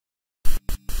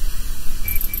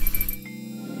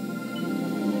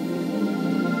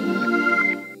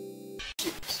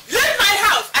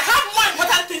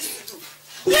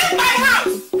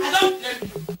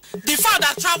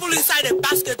inside a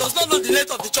basket does not know the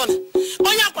length of the journey.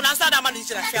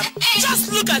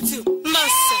 Just look at you.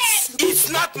 Nonsense. It's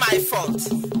not my fault.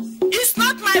 It's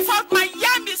not my fault. My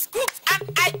yam is cooked and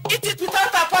I eat it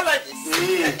without apologies.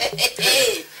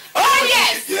 Oh,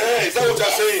 yes. Yeah, is that what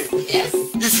you're saying? Yes.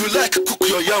 If you like, cook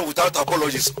your yam without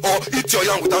apologies or eat your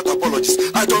yam without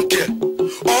apologies. I don't care.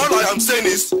 All I am saying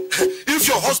is, if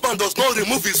your husband does not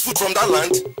remove his food from that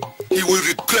land, he will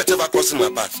regret ever crossing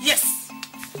my path. Yes.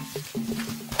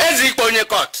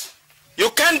 You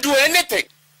can't do anything.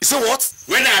 You say what?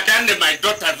 When I attended my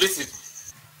daughter visit,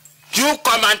 you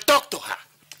come and talk to her.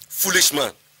 Foolish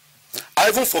man. I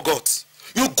even forgot.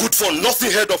 You good for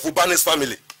nothing head of Ubane's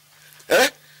family. Eh?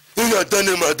 When you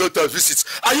attended my daughter visits,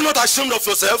 are you not ashamed of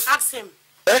yourself? Ask him.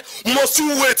 Eh? Must you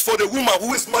wait for the woman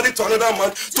who is married to another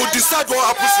man to decide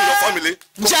what happens in your family?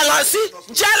 Jealousy?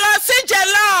 Jealousy,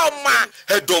 jeloma.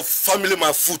 Head of family,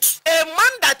 my foot. A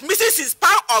man that misses his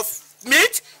pound of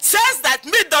meat says that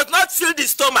meat does not fill the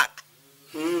stomach.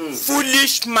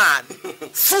 Foolish man.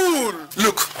 Fool.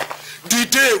 Look, the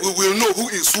day we will know who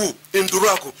is who in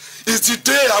Duraku is the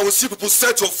day I will see people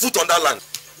set your foot on that land.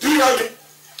 Do you hear me?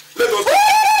 Let us go.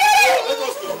 Let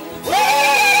us go.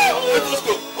 Let us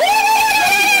go.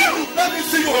 Let me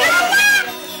see you.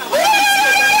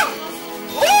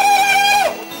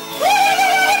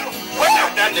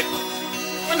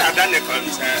 When I've done the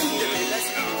concern,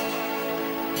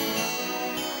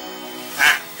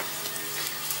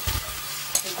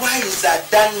 why is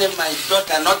Adane, my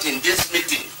daughter, not in this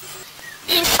meeting?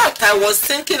 In fact, I was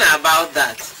thinking about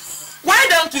that. Why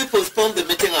don't we postpone the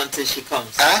meeting until she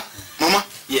comes? Mama?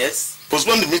 Yes.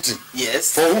 Postpone the meeting?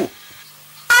 Yes. For who?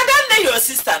 Adane, your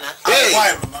sister now. Hey.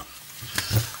 Why, Mama?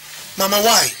 Mama,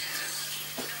 why?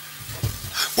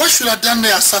 Why should Adane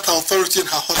assert her authority in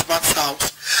her husband's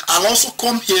house and also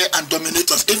come here and dominate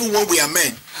us even when we are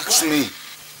men? Ask me.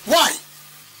 Why?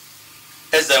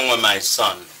 As then when my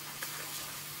son,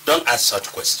 don't ask such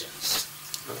questions.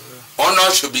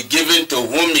 Honor should be given to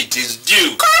whom it is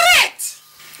due. Correct!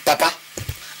 Papa,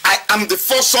 I am the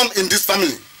first son in this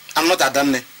family. I'm not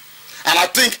Adane. And I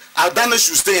think Adane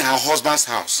should stay in her husband's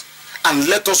house and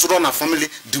let us run our family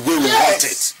the way we want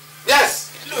it. Yes.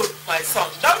 Look, my son,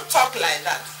 don't talk like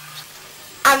that.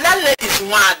 Adane is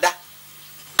Wada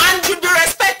and should be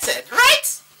respected,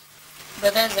 right?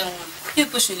 But then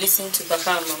people should listen to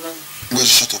Papa and Mama. Well,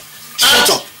 shut up. Shut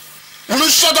up. Will you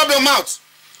shut up your mouth?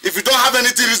 If you don't have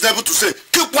anything reasonable to say,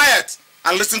 keep quiet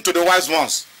and listen to the wise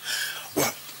ones.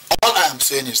 Well, all I am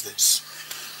saying is this.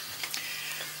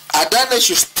 Adane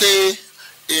should stay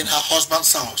in her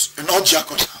husband's house, in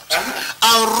Ozokwor house,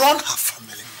 and run her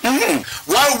family.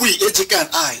 While we, Ejika and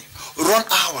I, run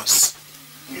ours.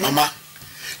 Mama,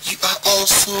 you are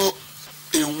also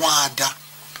a Wada.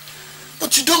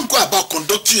 But you don't go about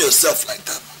conducting yourself like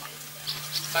that.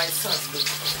 My son, look,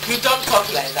 you don't talk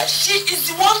like that. She is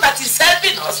the one that is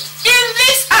helping us in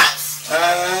this house.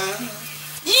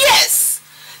 Yes.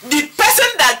 The person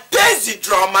that plays the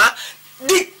drummer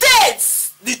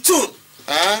dictates the tune.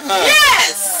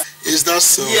 Yes. Is that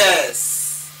so? Yes.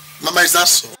 Mama, is that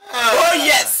so? Oh,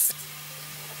 yes.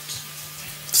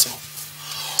 So,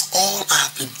 all I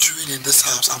have been doing in this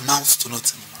house amounts to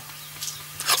nothing, Mama.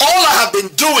 All I have been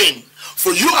doing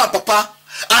for you and Papa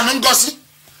and Ngozi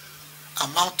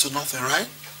amount to nothing, right?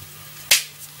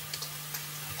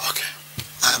 Okay,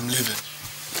 I am leaving.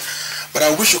 But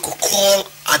I wish you could call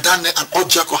Adane and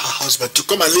Ozokwor, her husband, to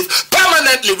come and live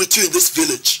permanently with you in this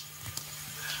village.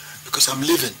 Because I'm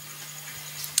leaving.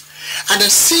 And then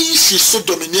see she's so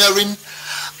domineering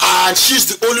and she's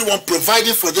the only one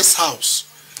providing for this house.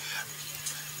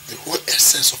 The whole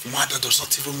essence of mother does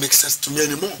not even make sense to me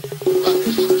anymore.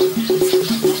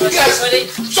 Yes,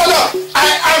 shut up!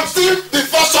 I am still the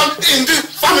first son in the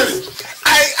family.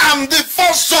 I am the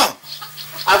first son.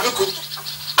 Have you cooked?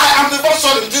 I am the first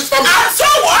son in this family. And so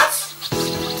what?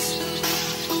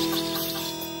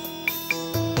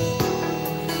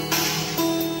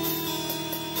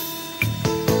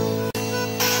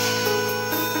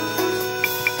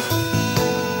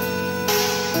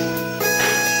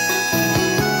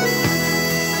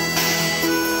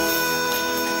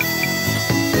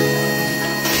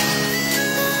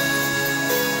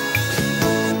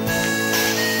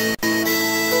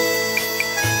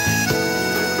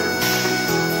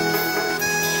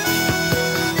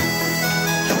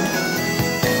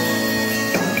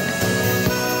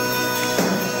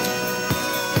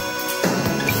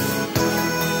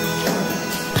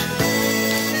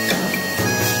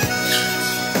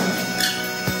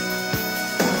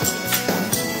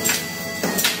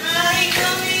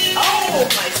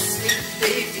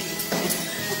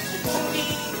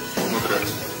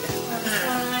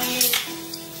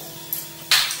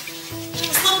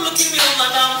 give me a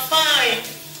madam, fine.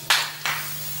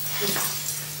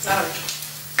 Larry,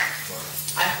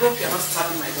 I hope you're not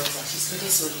stabbing my daughter. She's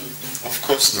looking so ill. Of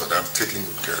course not. I'm taking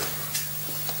good care of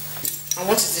her. And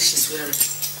what is this she's wearing?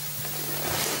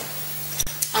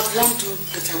 I've long told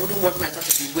that I wouldn't want my daughter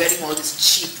to be wearing all these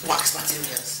cheap wax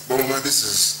materials. But Mama, this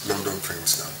is London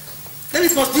prints now. Then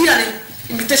it must be an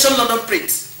imitation London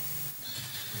print.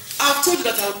 I've told you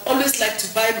that I would always like to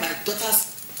buy my daughter's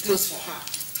clothes for her.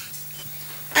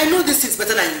 I know this is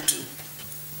better than you do.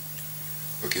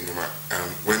 Okay, Mama,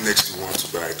 when next you want to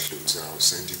buy clothes, I'll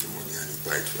send you the money and you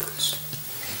buy it for us.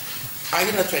 Are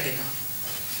you not ready now?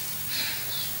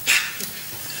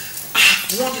 I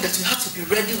have warned you that you have to be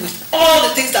ready with all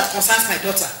the things that concerns my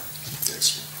daughter.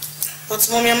 Yes, Mama. But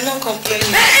Mommy, I'm not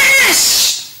complaining.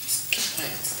 Shh! Keep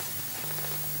quiet.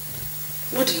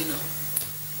 What do you know?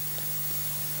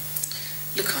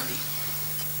 Look, honey,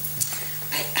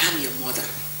 I am your mother,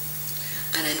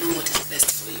 and I know what is best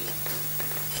for you.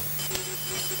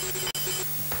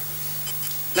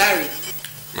 Larry,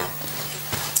 No.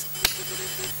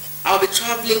 I'll be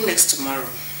traveling next tomorrow,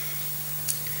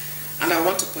 and I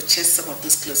want to purchase some of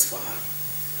those clothes for her.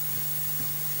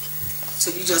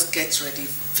 So you just get ready.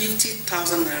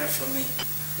 50,000 naira for me.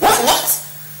 What?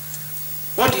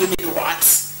 What do you mean, what?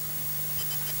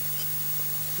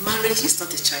 Marriage is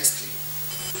not a child's play.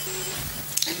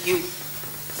 And you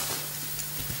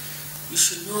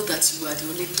should know that you are the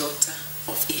only daughter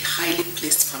of a highly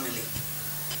placed family.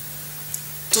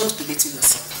 Don't belittle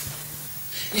yourself.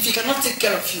 If you cannot take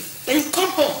care of you, then you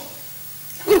come home.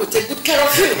 We will take good care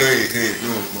of you.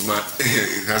 No, Mama,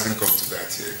 it hasn't come to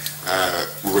that yet.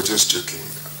 We were just joking.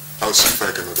 I'll see if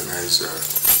I can organize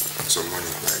some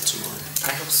money by tomorrow.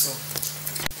 I hope so.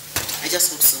 I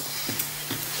just hope so.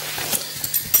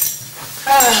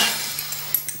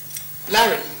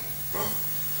 Larry, Huh?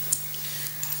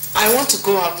 I want to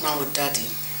go out now with Daddy,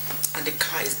 and the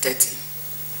car is dirty.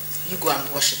 You go and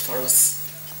wash it for us.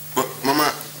 But,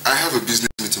 Mama, I have a business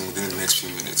meeting within the next few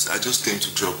minutes. I just came to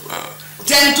drop...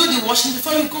 Then do the washing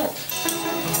before you go.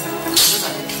 Those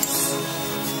are the keys.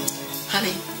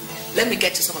 Honey, let me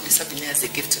get you some of the souvenirs they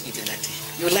gave to me the other day.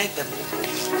 You like them?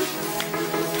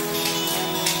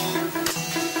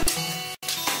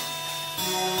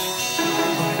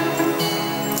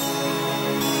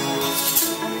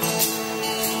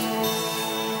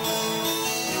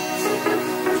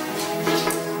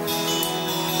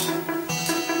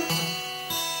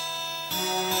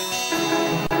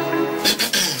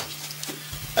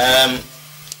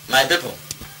 My people,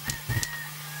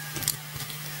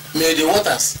 may the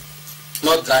waters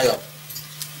not dry up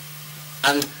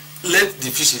and let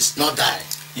the fishes not die.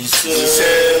 He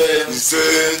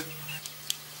said.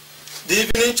 The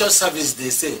evening church service, they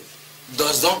say,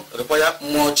 does not require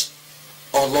much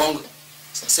or long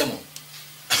sermon.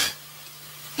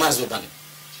 Mazobani,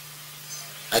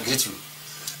 I greet you.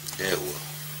 Yeah, well.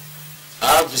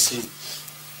 Our visit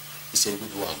is a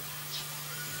good one.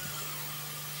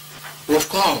 We've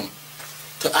come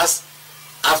to ask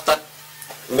after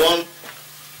one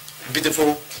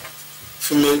beautiful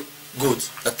female goat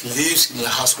that lives in your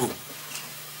household.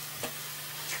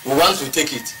 We want to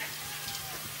take it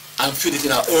and feed it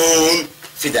in our own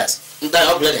feeders.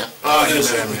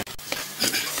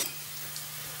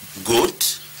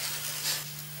 Goat?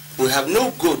 We have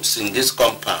no goats in this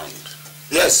compound.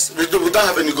 Yes, we don't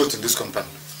have any goat in this compound.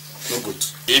 No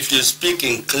goat. If you speak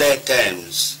in clear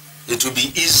terms, it will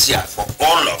be easier for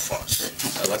all of us.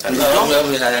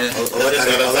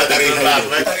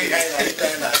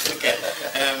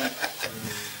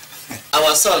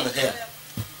 Our son here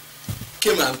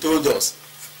came and told us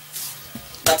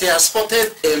that he has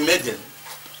spotted a maiden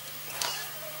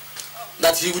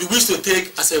that he would wish to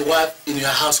take as a wife in your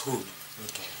household.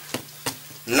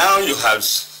 Now you have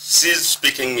ceased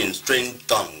speaking in strange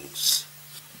tongues.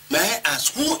 May I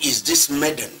ask, who is this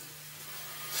maiden?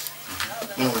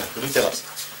 Could you tell us?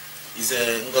 He's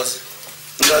a Ngozi.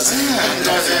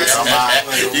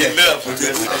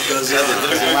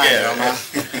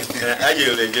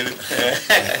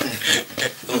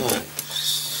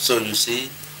 So you see,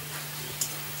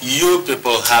 you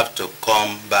people have to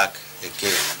come back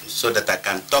again so that I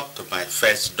can talk to my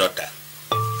first daughter.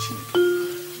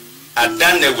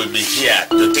 Adane will be here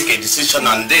to take a decision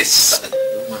on this.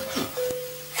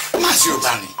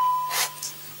 Maziobani,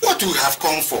 what we have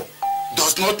come for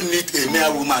does not need a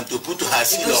mere woman to put her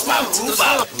seal of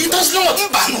approval. It does not.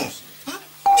 Mbano,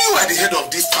 you are the head of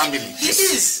this family. He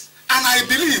is. And I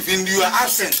believe in your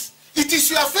absence, it is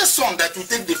your first son that will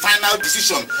take the final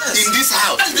decision in this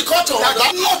house. That's the culture.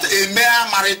 Not a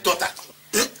mere married daughter.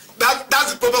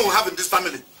 That's the problem we have in this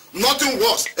family. Nothing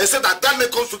worse except that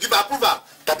Danne comes to give approval.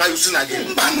 Papa, you sin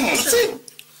again.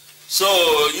 So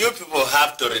you people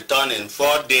have to return in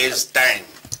 4 days' time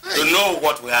to know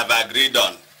what we have agreed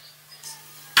on.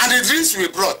 And the drinks we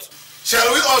brought,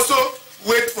 shall we also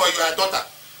wait for your daughter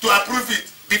to approve it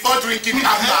before drinking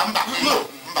amba? No.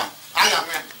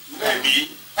 Maybe.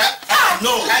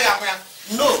 No.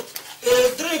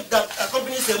 A drink that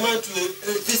accompanies a man to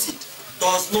a visit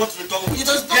does not return. It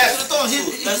does not return.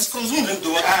 It is consumed. Drink the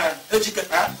water.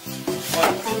 For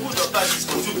good or bad, it is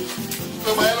consumed.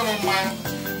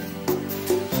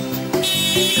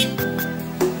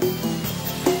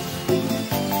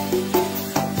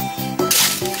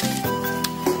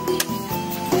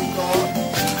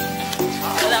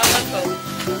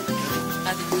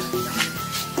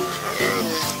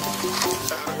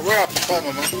 Where are Papa,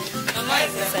 Mama? Mama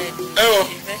is inside. Oh,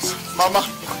 Mama.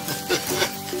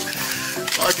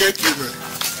 Okay,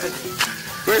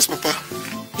 where's Papa?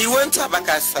 He went to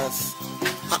Abaka's house.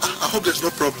 I hope there's no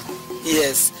problem.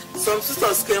 Yes. Some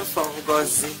sisters came from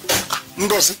Ngozi.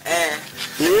 Ngozi? Yeah.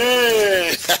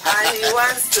 And he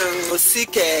wants to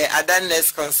seek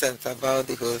Adanne's consent about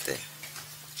the whole thing.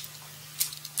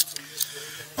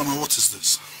 Mama, what is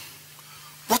this?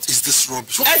 What is this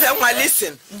rubbish?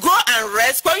 Listen, go and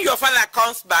rest. When your father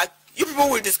comes back, you people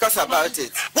will discuss about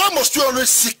it. Why must you always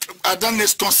seek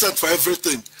Adanne's consent for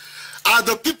everything? Are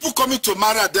the people coming to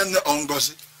marry Adanne or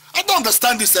Ngozi? I don't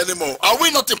understand this anymore. Are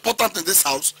we not important in this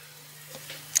house?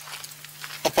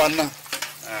 Opana.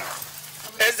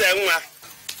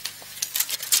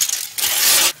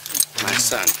 My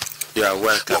son, you are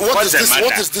welcome. What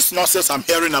is this nonsense I'm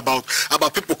hearing about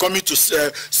people coming to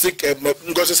seek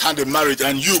Ngozi's hand in marriage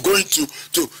and you going to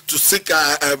seek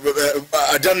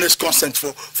Adanne's consent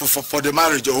for the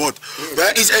marriage or what?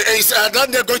 Yes. Is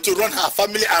Adanne going to run her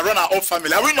family and run our own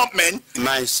family? Are we not men?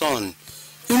 My son,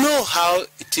 you know how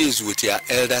it is with your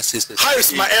elder sister. How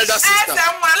is my elder sister?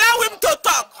 Allow him to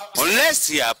talk. Unless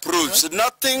he approves,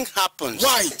 nothing happens.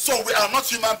 Why? So we are not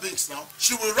human beings now.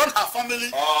 She will run her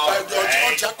family by the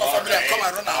Ozokwor family and come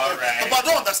and run her own. But I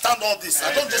don't understand all this.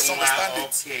 I don't just understand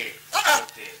it.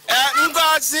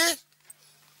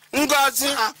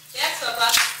 Ngozi. Yes,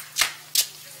 Papa.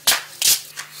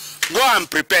 Go and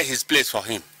prepare his place for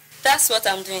him. That's what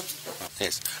I'm doing.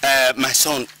 Yes. My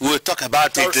son, we'll talk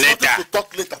about it later. We'll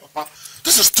talk later, Papa.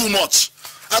 This is too much.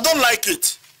 I don't like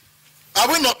it. Are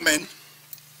we not men?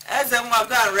 Go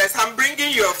and rest. I'm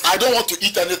bringing you. I don't want to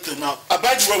eat anything now. By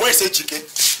the way, where's Ejike?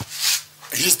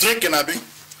 He's drinking, Abi.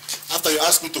 After you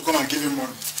asked me to come and give him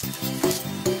money.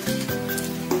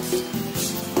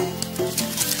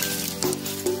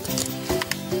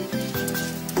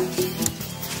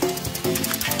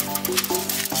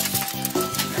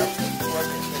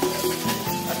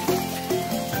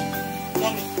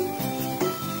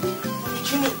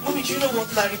 Mommy, do you know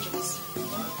what Larry does?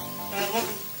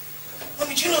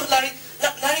 Mommy, do you know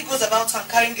Larry goes about town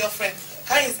carrying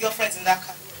his girlfriends in that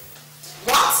car?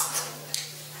 What?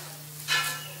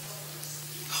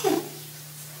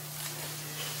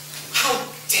 How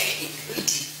dare he,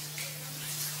 lady?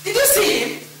 Did you see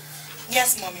him?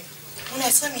 Yes, Mommy. When I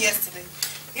saw him yesterday,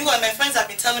 you and my friends have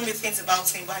been telling me things about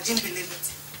him, but I didn't believe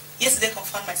it. Yesterday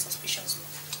confirmed my suspicions.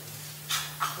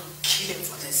 I will kill him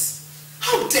for this.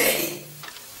 How dare he?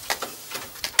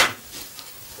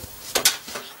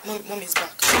 Mommy's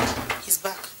back. He's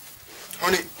back.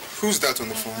 Honey, who's that on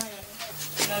the phone?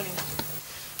 Darling.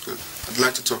 Good. I'd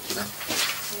like to talk with him.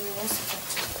 He wants to talk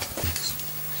to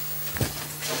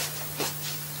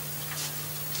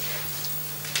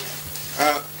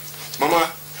you.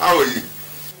 Mama, how are you?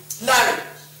 Larry,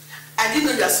 I didn't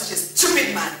know you are such a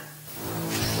stupid man.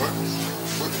 What?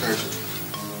 What did I do?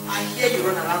 I hear you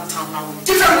run around town now with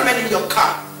different women in your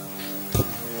car.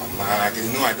 Mama, I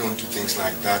didn't know I don't do things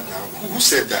like that now. Who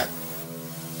said that?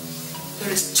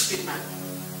 You're a stupid man.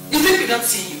 You think we don't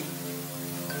see you?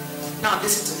 Now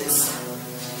listen to this.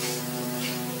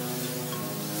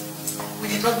 We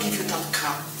did not give you that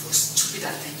car for stupid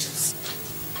adventures.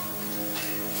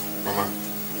 Mama,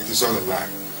 it is all a lie.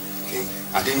 Okay?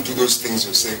 I didn't do those things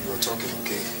you're saying you were talking,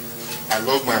 okay? I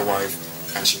love my wife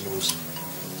and she knows.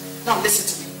 Now listen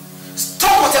to me.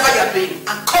 Stop whatever you are doing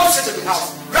and come straight to the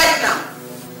house right now.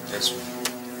 Yes, ma'am.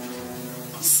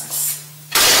 Nonsense.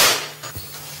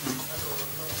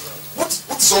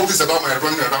 What's all this about my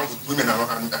running around with women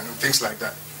and things like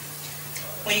that?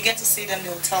 When you get to see them,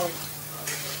 they'll tell you.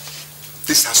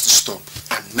 This has to stop.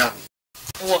 And now.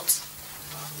 What?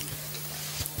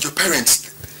 Your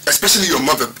parents, especially your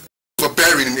mother, were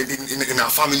buried in our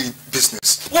family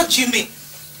business. What do you mean?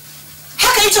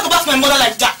 How can you talk about my mother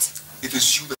like that? It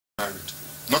is you that married,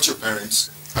 not your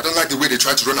parents. I don't like the way they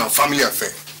try to run our family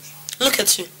affair. Look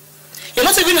at you. You're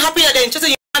not even happy that they're interested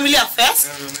in your family affairs?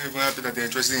 I'm not even happy that they're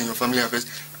interested in your family affairs.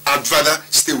 I'd rather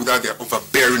stay without their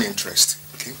overbearing interest.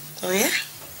 Okay? Oh, yeah?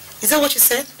 Is that what you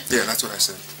said? Yeah, that's what I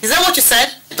said. Is that what you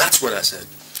said? That's what I said.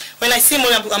 When I see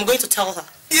Mommy, I'm going to tell her.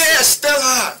 Yes, tell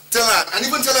her. Tell her. And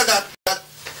even tell her that...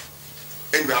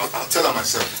 Anyway, I'll tell her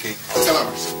myself, okay? I'll tell her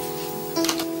myself.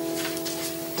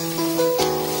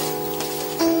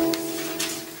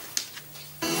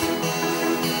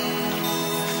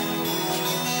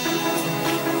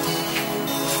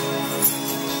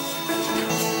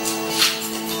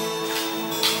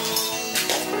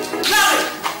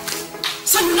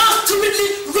 So you now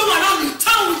stupidly roam around in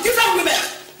town with different women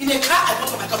in a car I bought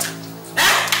for my daughter.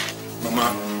 Eh?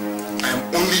 Mama, I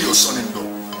am only your son-in-law.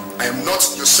 I am not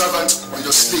your servant or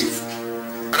your slave.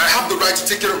 And I have the right to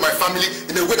take care of my family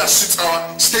in a way that suits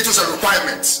our status and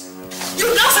requirements.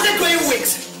 You now started growing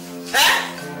wings. Eh?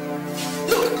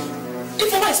 Look,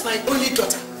 Ifeoma is my only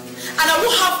daughter. And I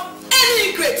won't have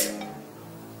any regret.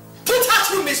 Put her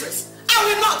through miseries. I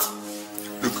will not.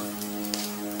 Look,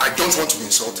 I don't want to be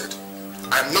insulted.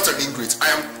 I am not an ingrate. I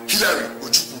am Hilary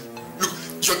Ozokwor. Look,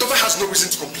 your daughter has no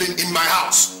reason to complain in my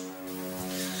house.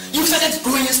 You started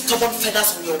growing stubborn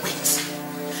feathers on your wings.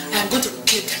 I am going to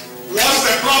kill them. What's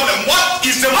the problem? What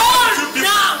is the problem?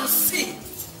 Now, see.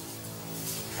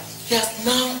 He has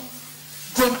now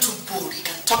grown too bold. He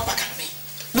can talk back at me.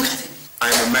 Look at him.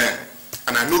 I am a man,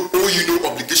 and I know owe you no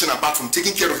obligation apart from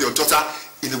taking care of your daughter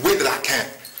in the way that I can.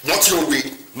 Not your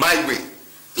way, my way.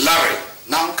 Larry,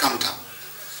 now calm down.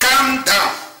 Calm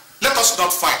down. Let us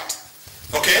not fight.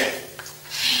 Okay?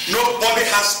 Nobody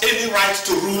has any right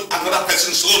to rule another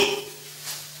person's home.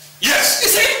 Yes. You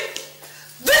see?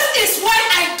 This is why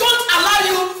I don't allow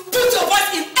you to put your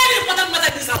voice in any important matter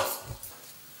in this house.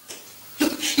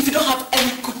 Look, if you don't have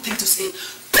any good thing to say,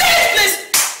 please,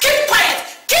 keep quiet.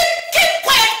 Keep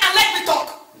quiet and let me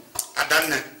talk.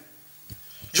 Adanne,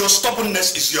 your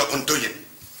stubbornness is your undoing.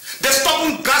 The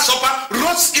stubborn grasshopper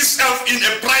rots itself in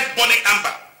a bright burning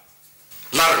amber.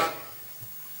 Larry,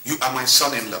 you are my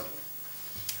son-in-law.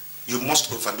 You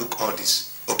must overlook all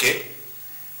this, okay?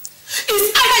 It's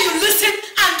either you listen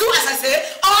and do as I say,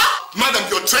 or... Madam,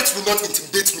 your threats will not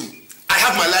intimidate me. I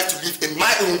have my life to live in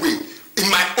my own way,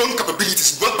 in my own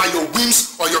capabilities, not by your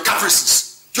whims or your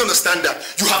caprices. Do you understand that?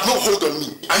 You have no hold on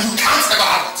me, and you can't ever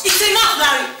have it. It's enough,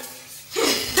 Larry.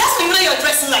 That's why you're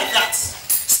dressing like that.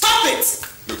 Stop it.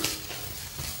 Look,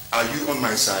 are you on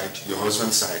my side, your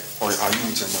husband's side, or are you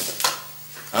with your mother?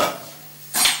 Huh?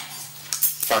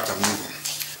 In fact, I'm leaving.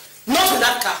 Not with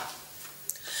that car.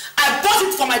 I bought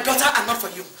it for my daughter and not for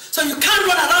you. So you can't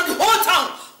run around the whole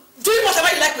town doing whatever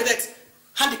you like with it.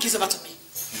 Hand the keys over to me.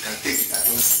 You can take it, I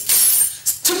don't.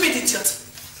 Stupid idiot.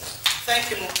 Thank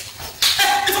you, Mom.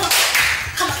 Hey, come on.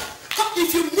 Come.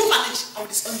 If you move an inch, I will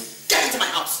disown you. Get into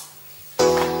my house.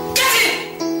 Get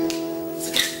in!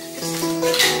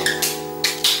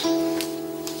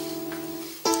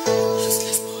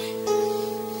 Useless boy.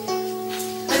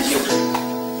 And you!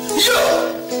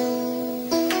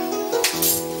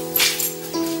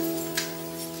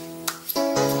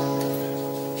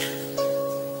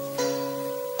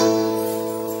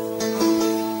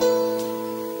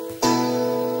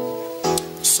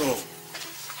 So,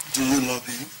 do you love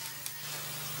him?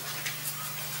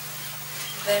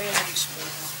 Very much,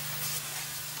 brother.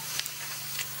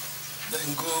 Then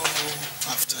go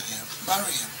after him.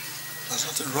 Marry him. There's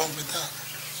nothing wrong with that.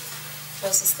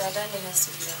 But Sister Adanne has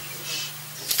to be our woman.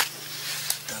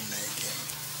 Done again.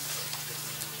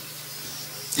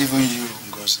 Even you,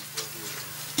 Ngozi.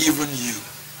 Even you.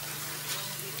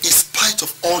 In spite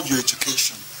of all your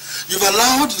education, you've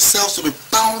allowed yourselves to be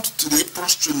bound to the apron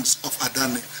strings of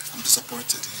Adanne. I'm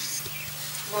disappointed.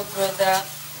 But brother,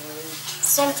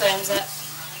 sometimes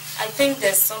I think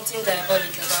there's something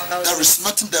diabolical about it. There is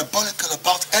nothing diabolical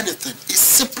about anything. It's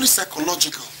simply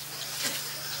psychological.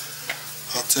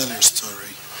 I'll tell you a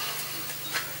story.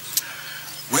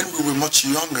 When we were much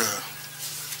younger,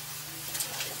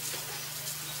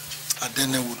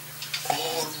 Adanne would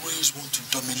always want to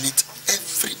dominate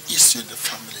every issue in the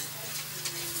family.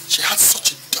 She had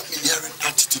such a domineering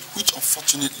attitude, which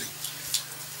unfortunately,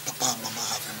 Papa and Mama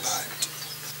have imbibed.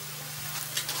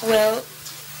 Well,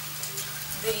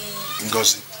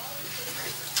 Ngozi,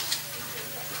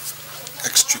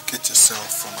 extricate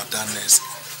yourself from Adanne's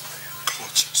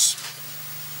clutches.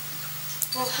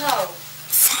 well, how?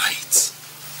 Fight.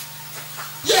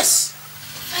 Yes.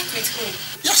 Fight with who?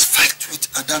 Yes, fight with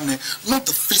Adanne, not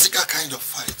the physical kind of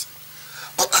fight,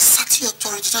 but asserting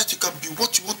authority so that you can be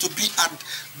what you want to be and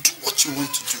do what you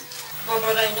want to do. But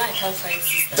brother, you know I can't fight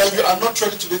sister. Then you are not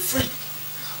ready to be free,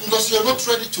 because you are not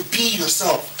ready to be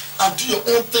yourself and do your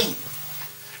own thing.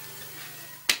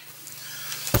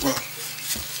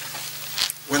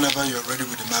 Whenever you're ready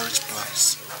with the marriage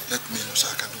plans, let me know so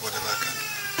I can do whatever I can do.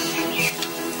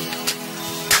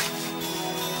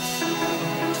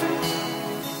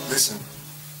 Listen,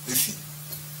 Ify,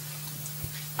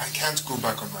 I can't go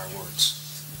back on my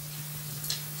words.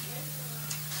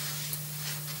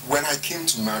 When I came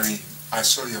to marry you, I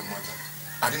saw your mother.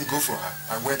 I didn't go for her.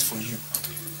 I went for you.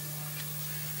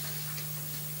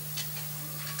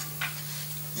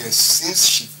 Yes, since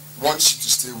she wants you to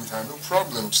stay with her, no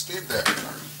problem. Stay there.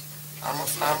 I'm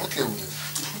okay with it.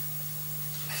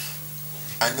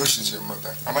 I know she's your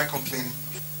mother. Am I complaining?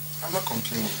 I'm not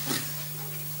complaining.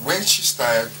 When she's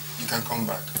tired, you can come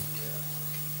back.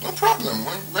 No problem.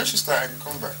 When she's tired, you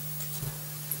come back.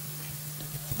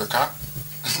 The car?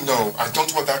 No, I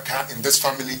don't want that car in this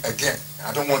family again.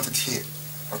 I don't want it here.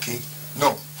 Okay?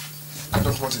 No. I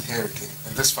don't want it here again,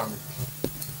 in this family.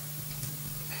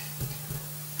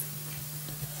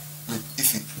 Look,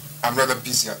 Ify, I'm rather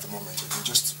busy at the moment. Okay?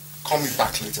 Just call me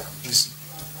back later. I'm busy.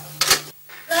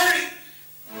 Larry!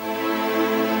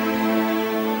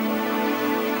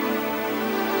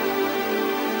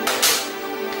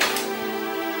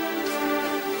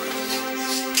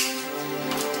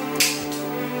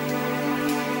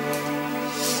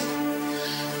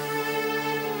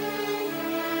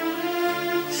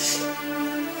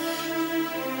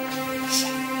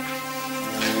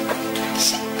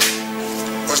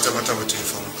 What's the matter with you,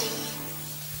 Ifeoma?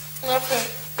 Nothing.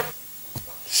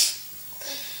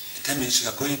 That means you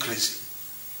are going crazy.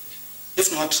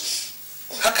 If not,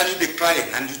 how can you be crying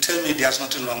and you tell me there's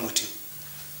nothing wrong with you?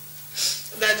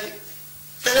 Daddy,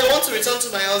 I want to return to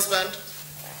my husband.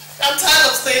 I'm tired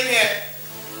of staying here.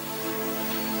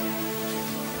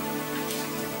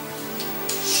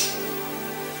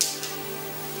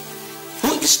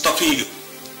 Who is stopping you?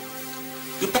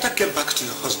 You better get back to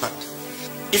your husband.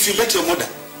 If you let your mother,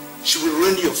 she will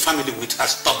ruin your family with her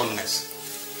stubbornness.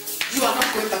 You are not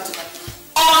going back to him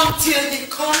until he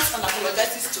comes and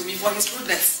apologizes to me for his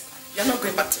rudeness. You are not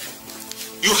going back to him.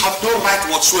 You have no right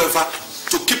whatsoever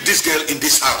to keep this girl in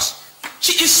this house.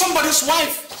 She is somebody's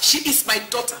wife. She is my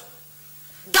daughter.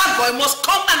 That boy must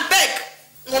come and beg.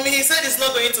 Mommy, he said he's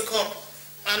not going to come.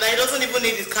 And he doesn't even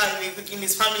need his car in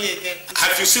his family again.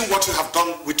 Have you seen what you have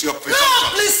done with your presumption? No,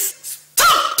 please,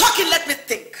 stop talking, let me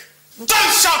think.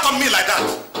 Don't shout on me like that.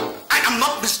 I am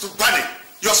not Mr. Bunny,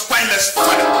 your spineless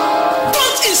father.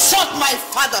 Don't insult my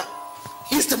father.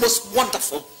 He's the most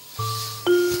wonderful.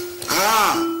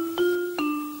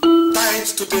 Tied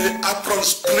to the apron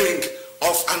spring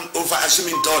of an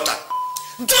over-assuming daughter.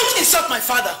 Don't insult my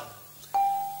father.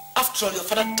 After all, your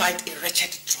father died a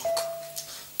wretched drunk.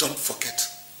 Don't forget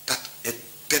that a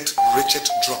dead wretched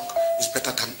drunk is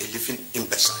better than a living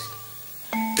imbecile.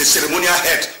 The ceremonial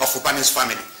head of Ubani's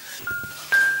family.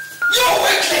 You're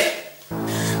wicked!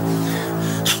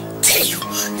 How dare you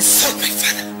insult my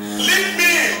father? Leave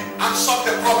me and solve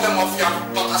the problem of your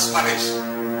daughter's marriage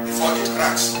before it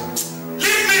cracks.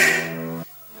 Leave me!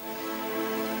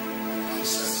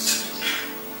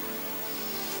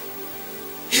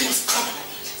 He must come.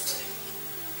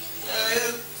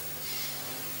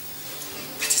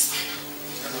 That is fine.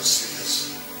 You're not serious.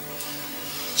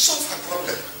 Solve her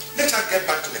problem. Let her get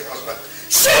back to the husband.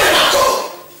 Say when I go!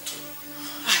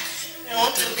 I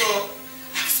want to go.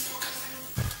 I've spoken.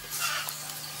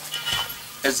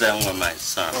 Ezenwa, my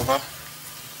son. Papa?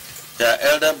 Your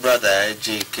elder brother,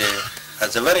 Ejike,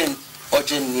 has a very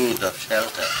urgent need of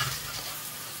shelter.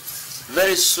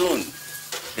 Very soon,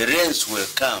 the rains will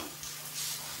come,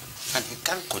 and he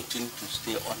can't continue to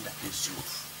stay under his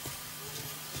roof.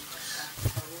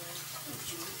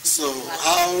 So,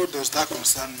 how does that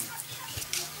concern me?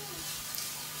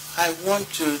 I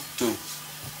want you to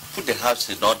put the house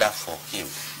in order for him.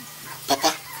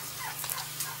 Papa,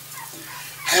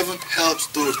 heaven helps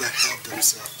those that help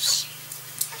themselves.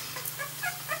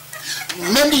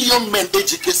 Many young men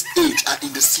Ejike's age are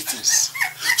in the cities,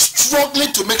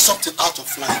 struggling to make something out of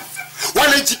life,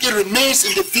 while Ejike remains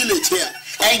in the village here,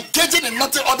 engaging in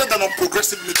nothing other than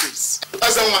unprogressive meetings.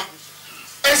 Ezenwa,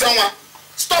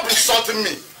 stop insulting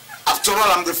me. After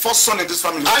all, I'm the first son in this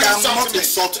family. I am not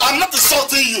insulting. I'm not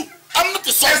insulting you. I'm not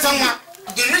insulting you.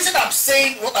 The reason I'm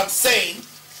saying what I'm saying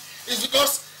is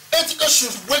because Ejike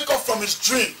should wake up from his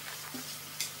dream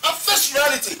and face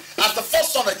reality as the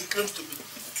first son that he claims to be.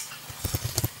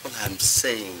 What I'm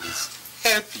saying is,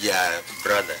 help your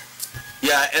brother,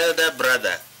 your elder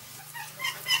brother.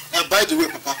 And by the way,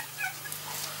 Papa,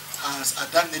 has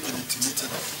Adan been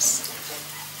intimated of this?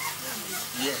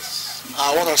 Yes.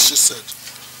 What has she said?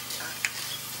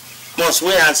 Must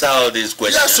we answer all these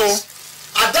questions? Yes, so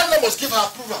Adan must give her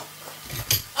approval.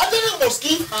 Adana must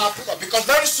give her approval because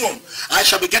very soon I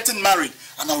shall be getting married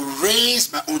and I will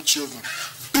raise my own children,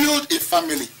 build a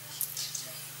family.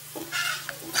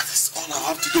 That is all I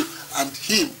have to do. And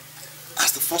him,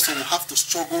 as the first one, will have to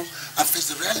struggle and face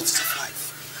the realities of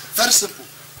life. Very simple.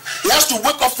 He has to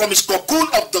wake up from his cocoon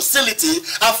of docility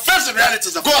and face the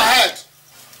realities of life. Go ahead.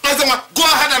 Go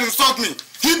ahead and insult me.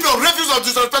 Heap your refuse of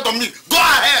disrespect on me. Go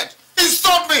ahead.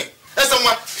 Insult me.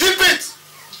 Heap it.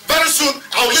 Very soon,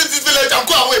 I will leave this village and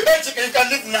go away. Hey, chicken, you can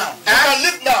leave now. You can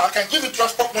leave now. I can give you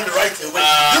transport money right away.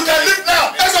 You can leave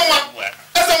now. You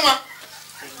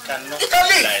can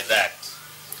leave. Like that.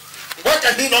 Why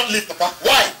can he not leave, Papa?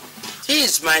 Why? He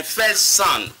is my first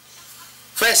son.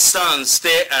 First son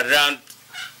stay around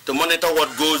to monitor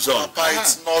what goes on. Papa,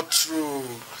 it's not true.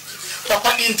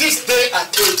 Papa, in this day and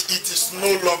age, it is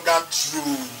no longer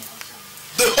true.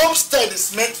 The homestead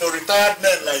is meant for retired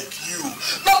men like you,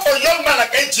 not for young men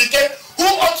like Ejike who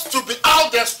ought to be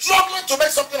out there struggling to make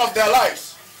something of their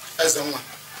lives.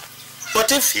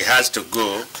 But if he has to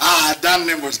go...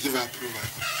 Adana must give her approval.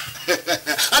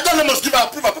 Adana must give her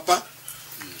approval, Papa.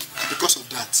 Because of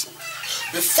that,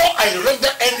 before I render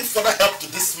any further help to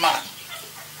this man,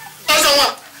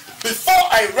 before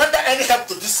I render any help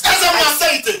to this man, I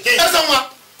say it again,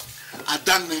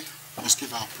 Adana must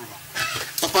give her approval.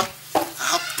 Papa, I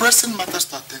have pressing matters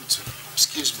to attend to.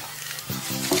 Excuse me.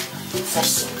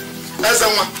 First,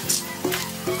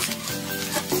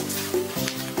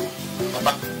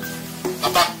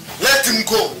 Papa, let him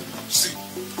go. See,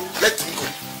 let him go.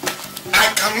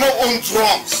 I cannot own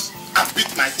drums and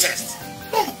beat my chest.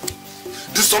 No.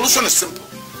 The solution is simple.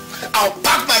 I'll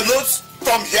pack my loads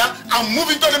from here and move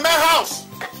into the main house.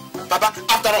 Baba,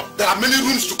 after all, there are many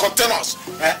rooms to contain us.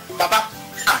 Baba,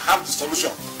 I have the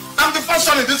solution. I'm the first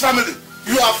son in this family.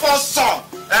 You are first son.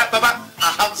 Baba,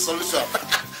 I have the solution.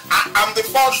 I'm the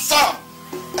first son.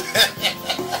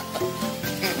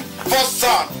 First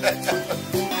son. I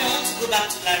want to go back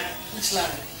to Larry. Which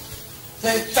Larry?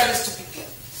 Very stupid girl.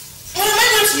 Well, am I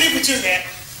going to live with you here?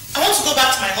 I want to go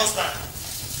back to my husband.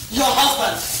 Your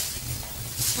husband?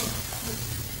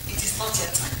 It is not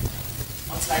yet time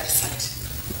until I decide.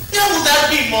 Where would that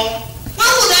be, Mom?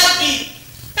 Where would that be?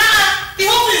 The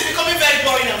whole thing is becoming very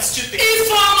boring and stupid.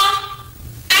 Informer,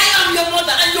 I am your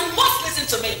mother and you must listen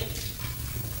to me.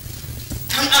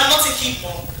 I'm not a kid,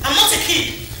 Mom. I'm not a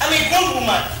kid. I'm a grown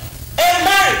woman. I'm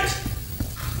married.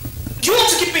 Do you want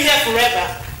to keep me here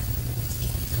forever?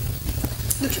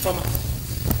 Look, Informer.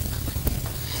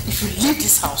 If you leave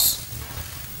this house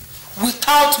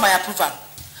without my approval,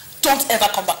 don't ever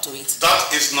come back to it.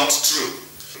 That is not true.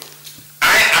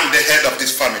 I am the head of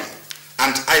this family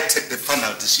and I take the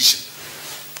final decision.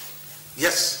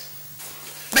 Yes.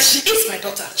 But she is my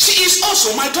daughter. She is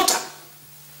also my daughter.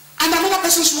 And another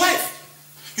person's wife.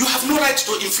 You have no right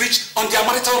to infringe on their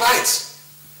marital rights.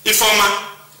 Informer.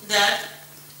 Dad?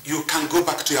 You can go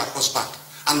back to your husband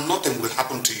and nothing will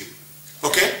happen to you.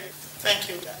 Okay? Thank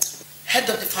you, Dad. Head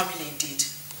of the family indeed.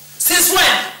 Since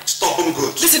when? Stubborn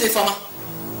good. Listen, Informer.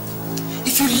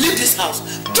 If you leave this house,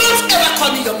 don't ever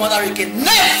call me your mother again.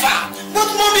 Never! But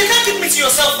Mom, you can't keep me to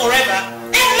yourself forever.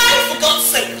 And marry for God's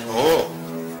sake. Oh.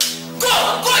 Go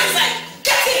inside.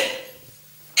 Get in.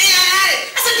 I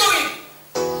said go in.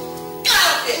 Get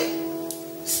out of here.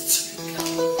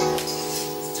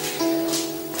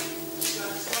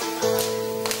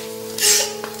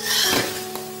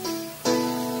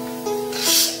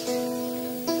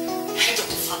 Head of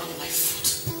the family, my foot.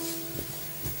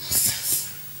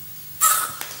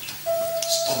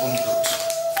 Stubborn good.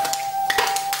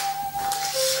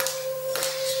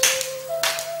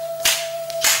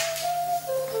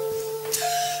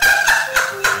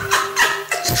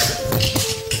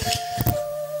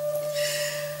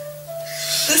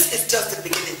 This is just the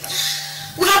beginning.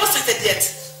 We haven't started yet.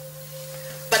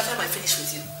 By the time I finish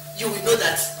with you, you will know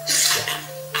that I am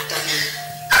Adana.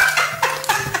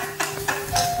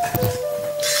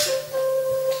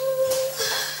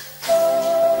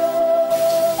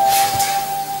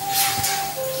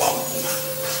 One woman.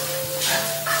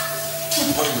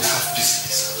 Nobody will have peace in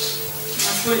this house.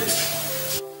 I'm afraid.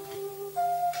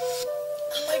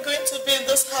 Am I going to be in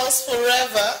this house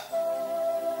forever?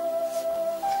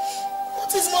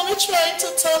 What is Mommy trying to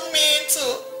turn me into?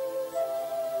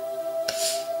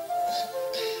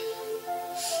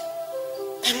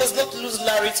 I must not lose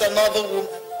Larry to another woman.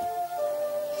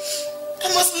 I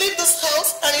must leave this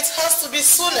house and it has to be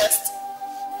soonest.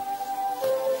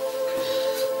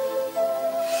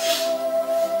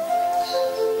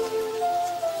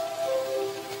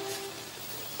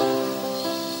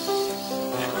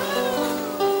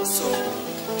 So,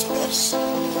 to us.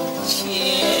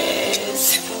 Cheers.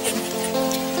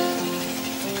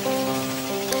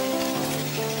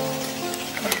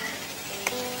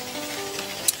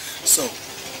 So,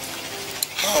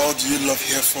 how do you love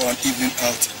here for an evening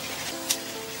outing?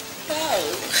 Wow.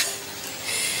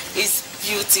 It's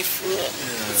beautiful.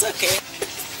 Yeah. It's okay.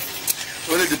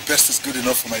 Only the best is good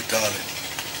enough for my darling.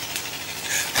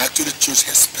 I actually chose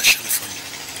her specially for you.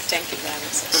 Thank you very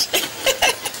much.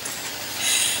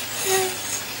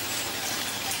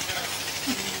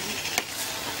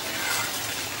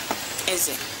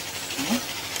 Eze.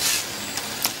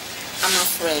 I'm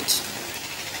afraid.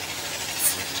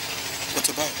 What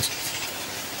about?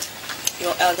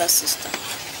 Your elder sister.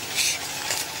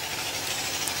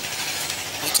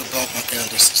 What about my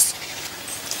elder sister?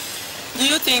 Do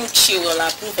you think she will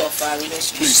approve of our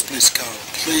relationship? Please, Carol.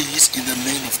 Please, in the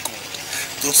name of God,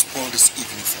 don't spoil this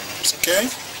evening for us, okay?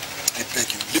 I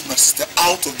beg you, leave my sister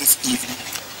out of this evening.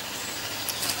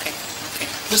 Okay.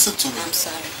 Listen to me. I'm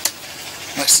sorry.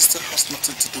 My sister has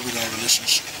nothing to do with our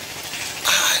relationship.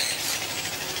 I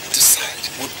decide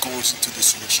what goes into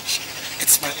this relationship.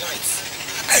 It's my life.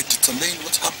 I determine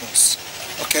what happens.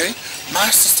 Okay? My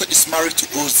sister is married to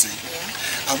Ozzy.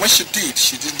 Yeah. And when she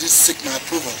didn't seek my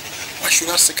approval. Why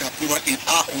should I seek approval in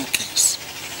our own case?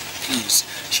 Please,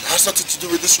 she has nothing to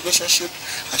do with this relationship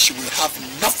and she will have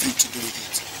nothing to do with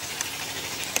it.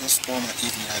 Don't spoil my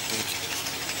evening, I beg you.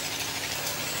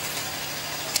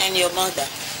 And your mother?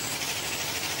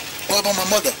 What about my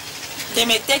mother? They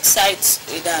may take sides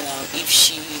with her now if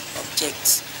she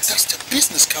objects. That's their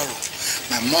business, Carol.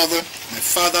 My mother, my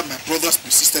father, my brothers, my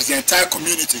sisters, the entire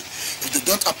community. If they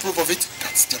don't approve of it,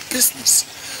 that's their business.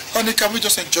 Honey, can we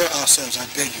just enjoy ourselves? I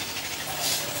beg you.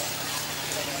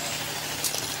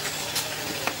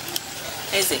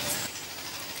 Eze,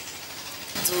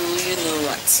 do you know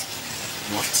what?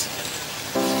 What?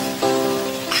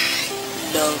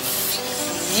 I love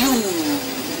you.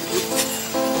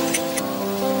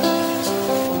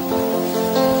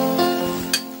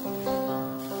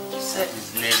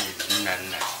 His name is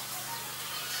Nana.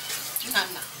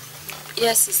 Nana?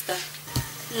 Yes, sister.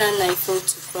 Nana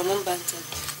Ifotu from Umbanta.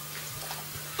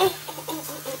 Oh.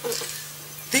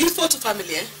 The Ifotu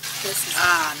family, eh? Yes, sister.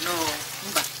 Ah, no.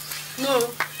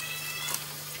 No.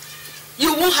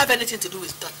 You won't have anything to do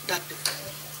with that people.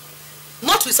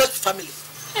 Not with such family.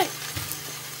 Hey.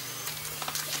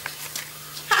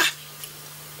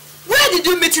 Where did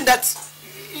you meet in that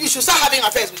you should start having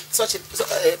affairs with such a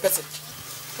person?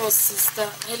 Oh, sister,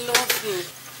 I love you.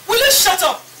 Will you shut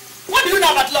up? What do you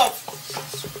know about love?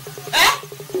 Eh?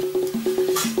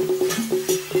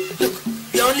 Look,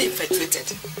 you're only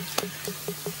infatuated.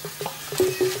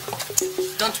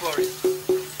 Don't worry.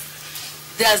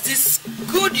 There's this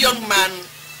good young man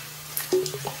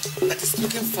that is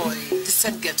looking for a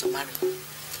decent girl to marry.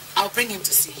 I'll bring him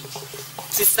to see you.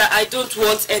 Sister, I don't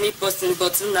want any person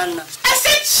but Nana. I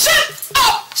said shut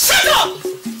up! Shut up!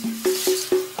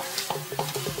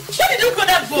 Why did you go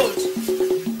that bold?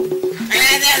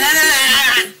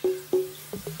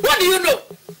 What do you know?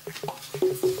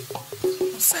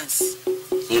 Nonsense.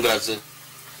 Ngozi,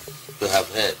 you have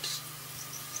heard.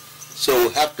 So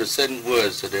we have to send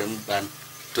words to them and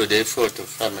to the Ifotu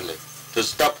family to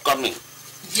stop coming.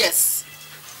 Yes.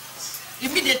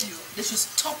 Immediately. They should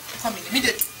stop coming.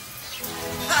 Immediately.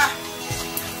 Ah.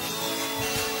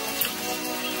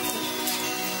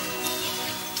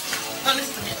 Now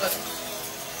listen to me, Ozokwor.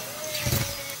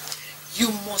 You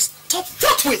must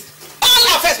stop with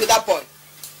all affairs with that boy.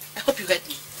 I hope you heard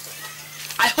me.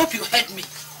 I hope you heard me.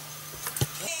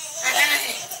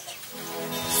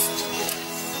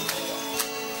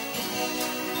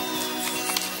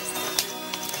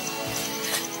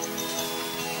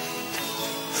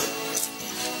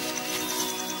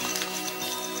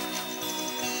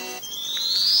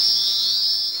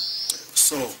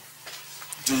 So,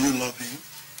 do you love him?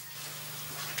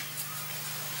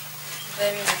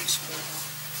 Very much, brother.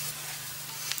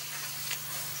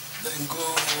 Then go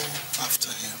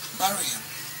after him. Marry him.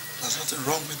 There's nothing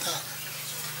wrong with that.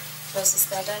 But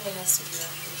Sister Dani has to be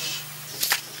happy.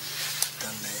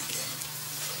 Dani again.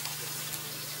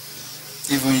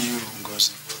 Even you,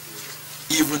 Ngozi.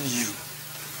 Even you.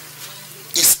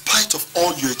 In spite of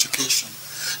all your education,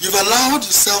 you've allowed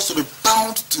yourselves to be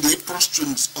bound to the apron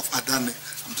strings of Adane.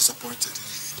 I'm disappointed.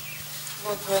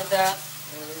 But brother,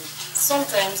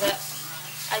 sometimes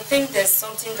I think there's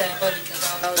something diabolical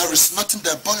about it. There is nothing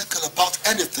diabolical about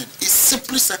anything. It's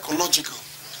simply psychological.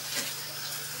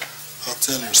 I'll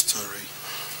tell you a story.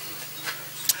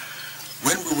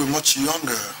 When we were much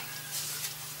younger,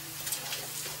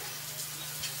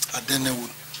 Adane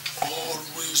would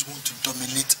always want to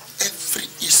dominate every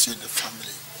issue in the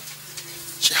family.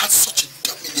 She had such a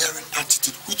domineering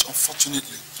attitude, which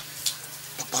unfortunately,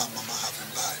 Papa and Mama have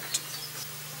imbibed.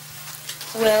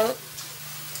 Well,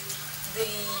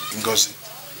 Ngozi,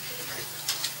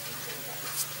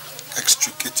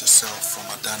 extricate yourself from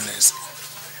Adane's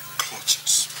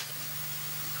clutches.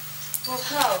 Well,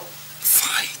 how?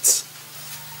 Fight.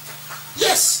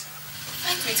 Yes.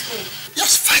 Fight with who?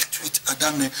 Yes, fight with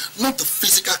Adane, not the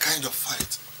physical kind of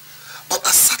fight, but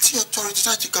asserting your authority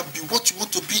that you can be what you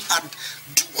want to be and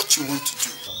do what you want to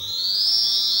do.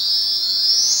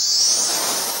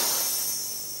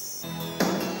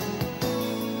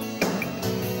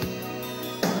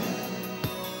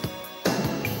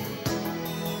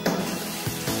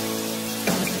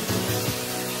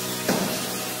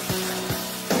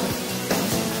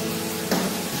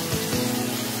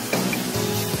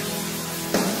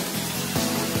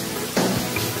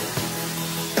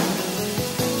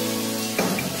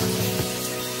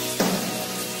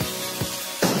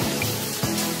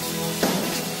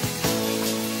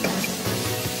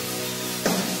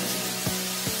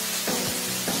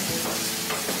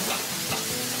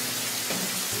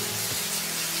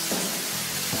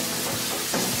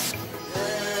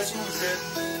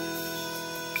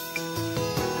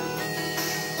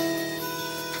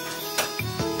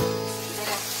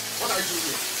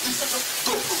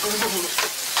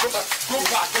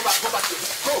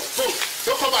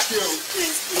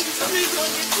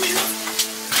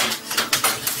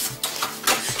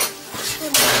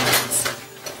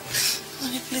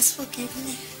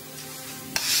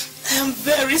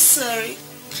 Sorry.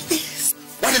 Please.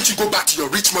 Why don't you go back to your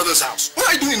rich mother's house? What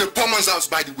are you doing in a poor man's house,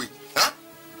 by the way? Huh?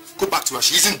 Go back to her.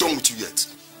 She isn't done with you yet.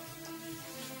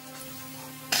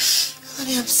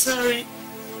 Honey, I'm sorry.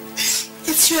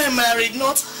 It's you I married,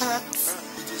 not her.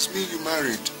 It is me you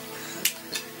married.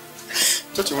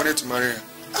 Thought you wanted to marry her.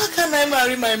 How can I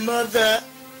marry my mother?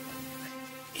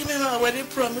 You remember our wedding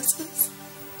promises?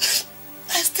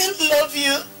 I still love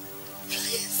you.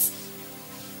 Please.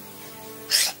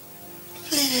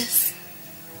 Please.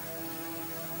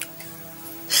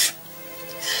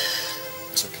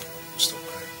 It's okay. Stop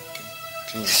crying, okay?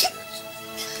 Clean your tears.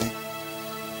 Okay?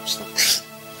 Stop crying.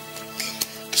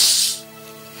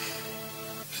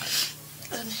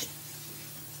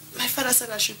 My father said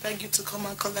I should beg you to come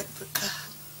and collect the car.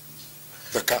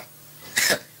 The car?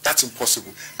 That's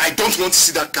impossible. I don't want to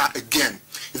see that car again.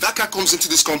 If that car comes into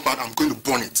this compound, I'm going to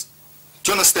burn it.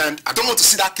 Do you understand? I don't want to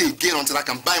see that car again until I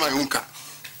can buy my own car.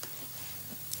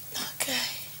 Okay.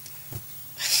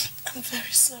 I'm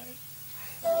very sorry.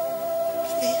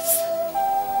 Please.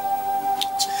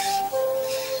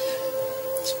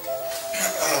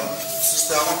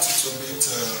 Sister, I want you to meet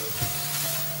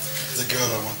the girl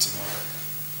I want to marry.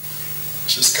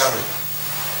 She's Carol.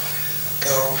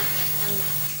 Carol,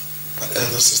 my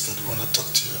elder sister, the one I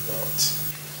talked to you about.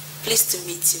 Pleased to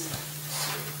meet you.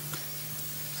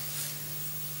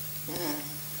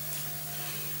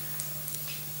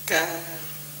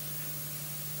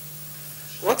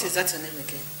 What is that your name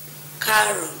again?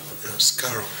 Carol. Yes,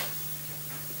 Carol.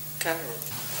 Carol.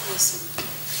 Yes, ma'am.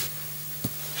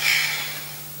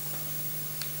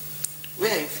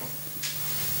 Where are you from?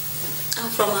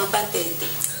 I'm from Abatete.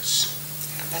 Yes.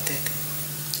 Abatete?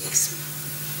 Yes, ma'am.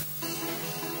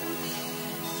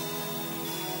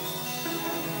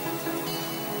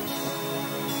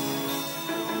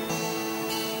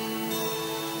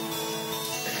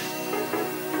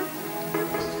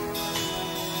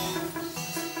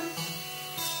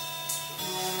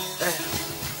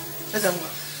 Madam,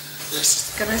 yes.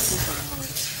 Can I see for a moment?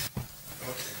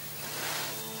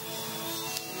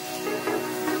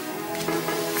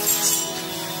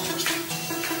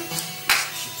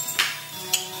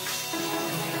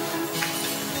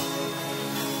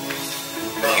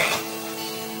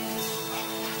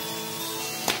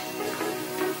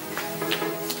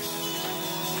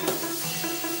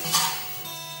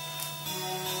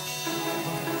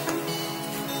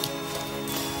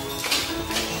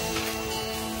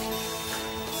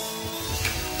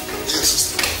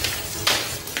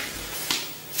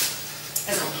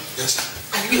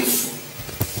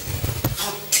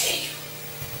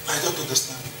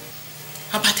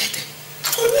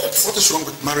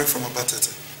 Marrying from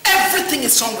Abatete. Everything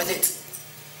is wrong with it.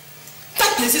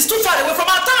 That place is too far away from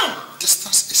our town.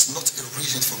 Distance is not a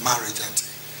reason for marriage, Auntie.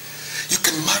 You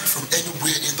can marry from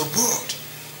anywhere in the world.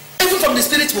 Even from the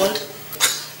spirit world?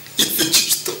 If you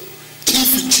choose to. If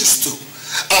you choose to.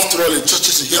 After all, in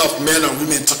churches you hear of men and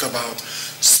women talk about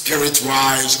spirit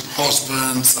wives and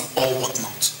husbands and all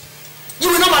whatnot. You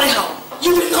will not marry her.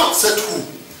 You will not. Said who?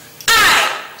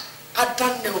 I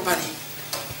don't know nobody.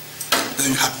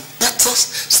 Then you had better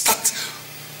start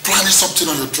planning something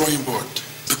on your drawing board,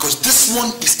 because this one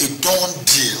is a done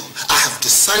deal. I have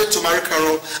decided to marry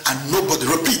Carol, and nobody,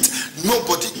 repeat,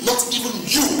 nobody, not even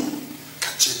you,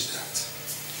 can change that.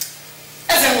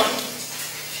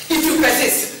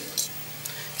 persist,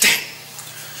 then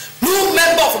no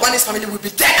member of Obani's family will be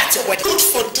there at your wedding. Good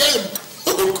for them.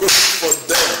 Oh, good for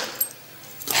them.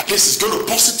 At least it's going to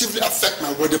positively affect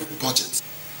my wedding budget.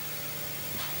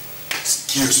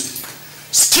 Excuse me.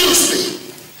 Excuse me.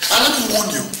 And let me warn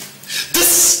you.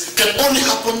 This can only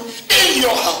happen in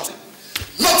your house,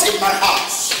 not in my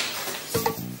house.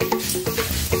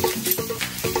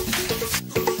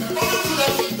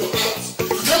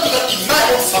 In my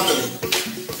own family.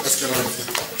 Let's get out of here.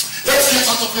 Let's get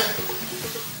out of here.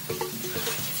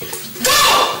 Go!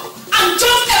 And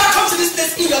don't ever come to this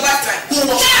place in your lifetime. Who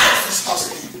wants to come to this house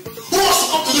again? Who wants to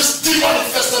come to this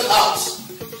demon-infested house?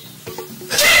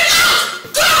 Get out!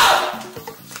 Go!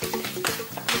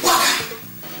 What?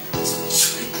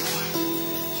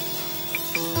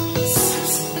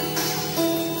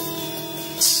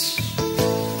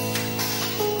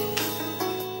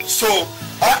 So,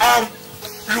 I am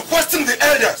requesting the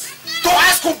elders to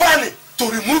ask Kubani to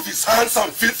remove his hands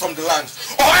and feet from the land.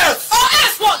 Or else! Or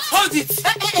else what? Hold it.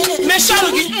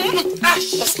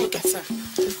 Just look at her.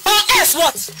 Or else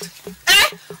what?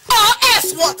 Or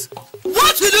else what?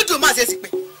 What will you do, Mazezikbe?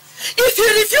 If he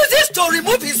refuses to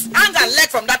remove his hand and leg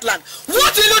from that land,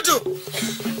 what will you do?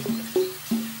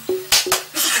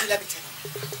 Listen to me, let me tell you.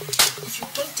 If you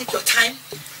don't take your time,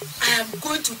 I am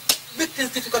going to make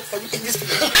things difficult for you in this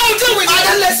village. I will deal with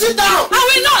it. Let's sit down. I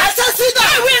will not. I said sit down.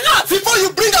 I will not. Before you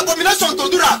bring abomination to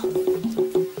Dura.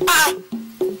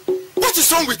 What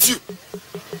is wrong with you?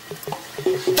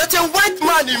 That a white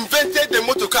man invented the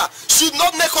motor car should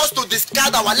not make us to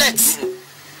discard our legs.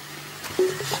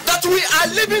 That we are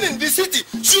living in the city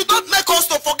should not make us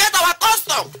to forget our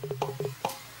custom.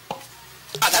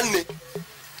 Adane,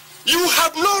 you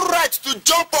have no right to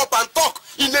jump up and talk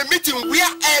in a meeting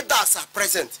where elders are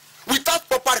present without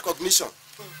proper recognition.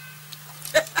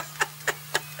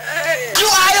 You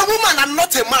are a woman and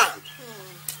not a man.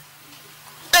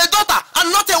 A daughter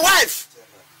and not a wife.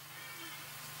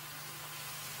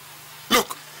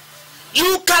 Look,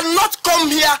 you cannot come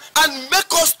here and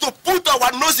make us to put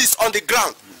our noses on the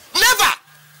ground. Never!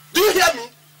 Do you hear me?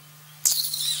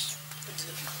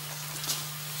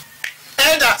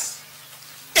 Elders,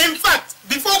 in fact,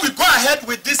 before we go ahead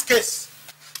with this case,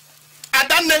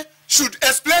 Adane should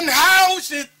explain how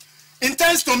she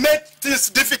intends to make things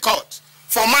difficult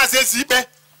for Mazezikbe.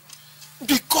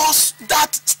 Because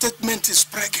that statement is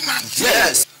pregnant.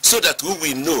 Yes, so that we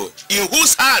will know in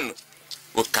whose hand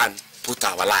we can put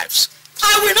our lives.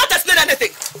 I will not explain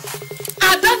anything.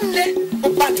 Adane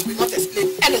Obani will not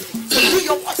explain anything. So do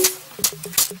your worst.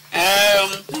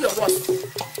 Do your worst.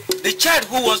 The child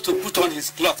who wants to put on his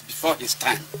cloth before his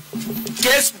time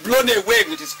gets blown away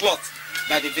with his cloth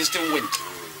by the visiting wind.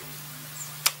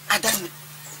 Adane,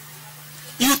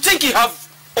 you think you have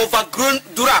overgrown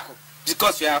Duraku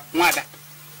because you are mother.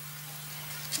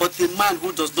 But the man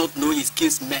who does not know his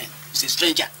kinsmen is a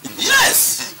stranger.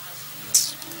 Yes!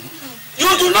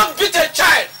 You do not beat a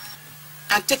child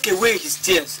and take away his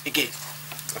tears again.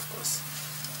 Of course.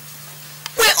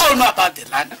 We all know about the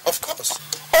land. Of course.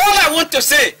 All I want to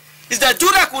say is that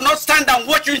Durak will not stand and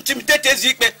watch you intimidate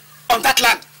Ezekwe on that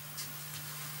land.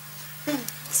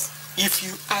 If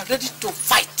you are ready to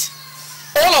fight,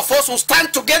 all of us will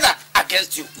stand together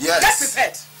against you. Yes. Get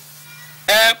prepared.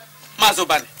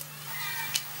 Mazobane,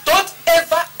 don't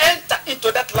ever enter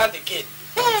into that land again.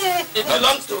 It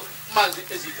belongs to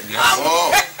Mazobane.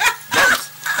 Oh.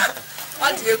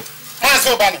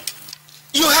 Mazobane,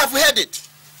 You have heard it.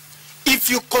 If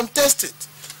you contest it,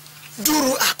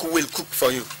 Duruak will cook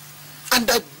for you. And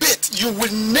I bet you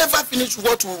will never finish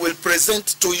what we will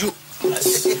present to you.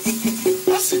 That's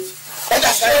it.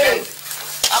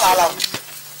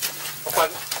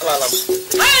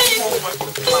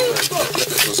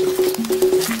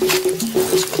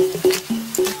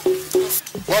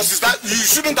 Well, sister, you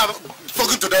shouldn't have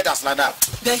spoken to the elders like that.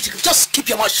 Just keep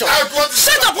your mouth shut.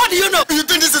 Shut up, what do you know? You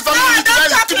think this is family? Don't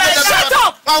talk like that. Shut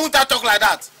up! Why won't I talk like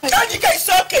that? Ejike, it's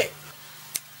okay.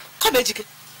 Come, Ejike.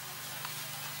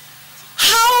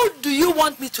 How do you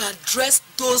want me to address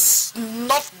those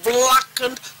not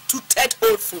blackened, toothed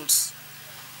old fools?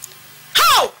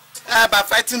 How? By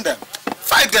fighting them.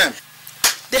 Fight them.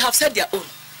 They have said their own.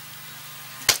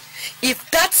 If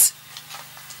that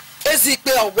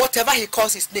Ezekwe or whatever he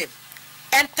calls his name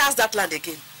enters that land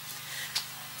again,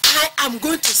 I am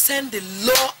going to send the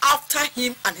law after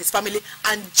him and his family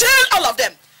and jail all of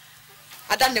them.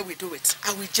 Adane will do it.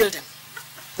 I will jail them.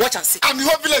 Watch and see. And the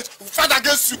whole village will fight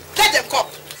against you. Let them come.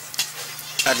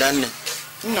 Adane,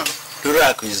 No.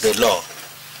 Durak is the law.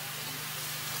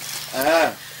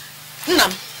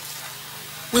 Nam,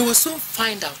 we will soon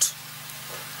find out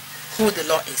who the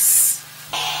law is.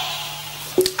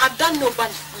 Adan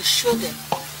nobody will show them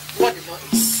what the law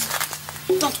is.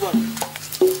 Don't worry.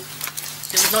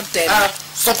 They will not dare.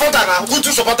 Support her now. Won't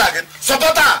you support her again?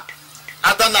 Support her!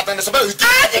 Adan, support her.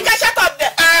 I think I shut up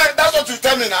there. That's what you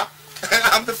tell me now.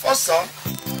 I'm the first son.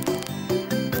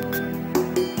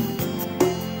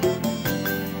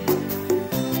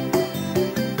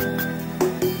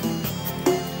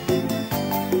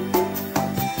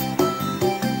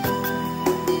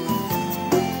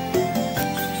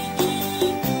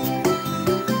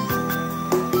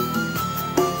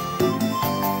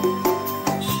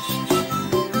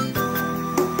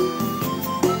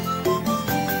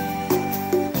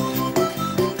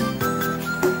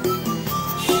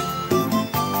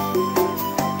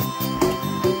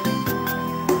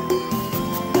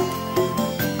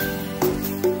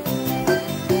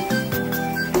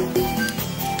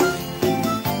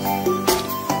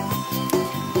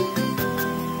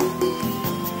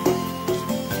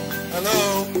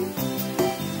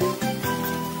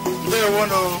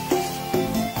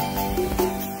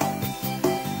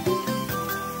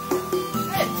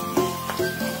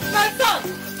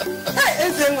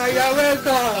 You're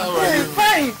welcome. Hey,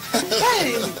 fine. Hey.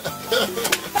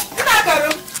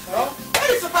 Pakaru.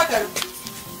 Where is Pakaru?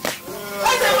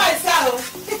 Where's my son?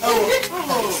 Where's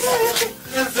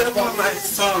my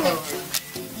son?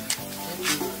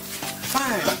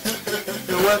 Fine.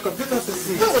 You're welcome. Let us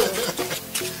see.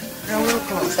 You're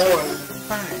welcome.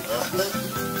 Fine.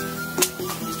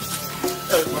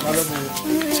 You're welcome.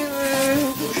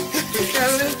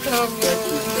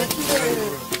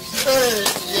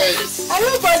 Yes.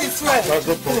 Everybody's right.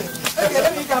 Okay,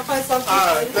 let me go find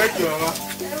something. Thank you, Mama.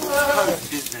 How's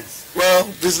business? Well,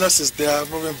 business is there,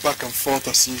 moving back and forth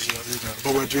as usual,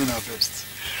 but we're doing our best.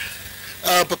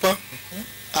 Papa,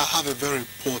 I have a very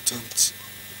important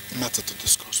matter to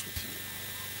discuss with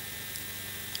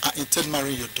you. I intend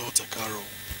marrying your daughter, Carol.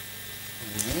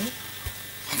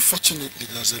 Unfortunately,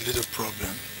 there's a little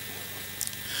problem.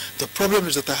 The problem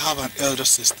is that I have an elder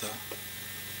sister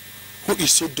who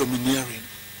is so domineering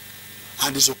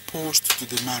and is opposed to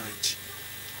the marriage.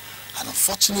 And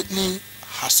unfortunately,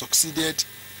 has succeeded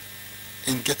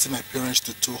in getting my parents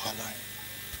to toe her line.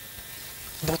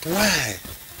 But why?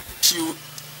 She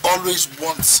always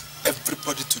wants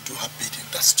everybody to do her bidding.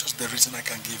 That's just the reason I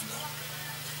can give now.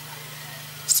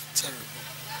 It's terrible.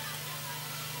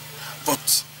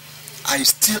 But I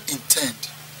still intend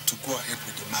to go ahead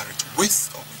with the marriage, with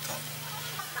or without.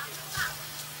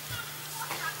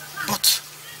 But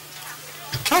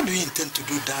how do you intend to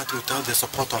do that without the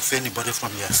support of anybody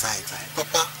from your side?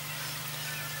 Papa,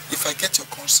 if I get your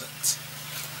consent,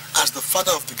 as the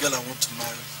father of the girl I want to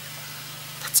marry,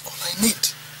 that's all I need.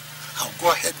 I'll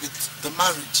go ahead with the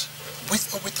marriage, with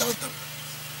or without them.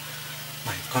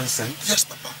 My consent? Yes,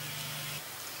 Papa.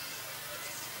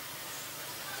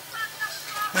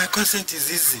 My consent is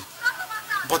easy,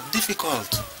 but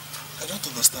difficult. I don't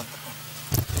understand, Papa.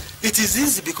 It is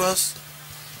easy because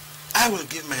I will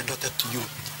give my daughter to you.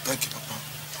 Thank you, Papa.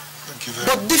 Thank you very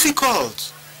much. But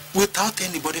difficult without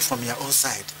anybody from your own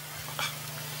side.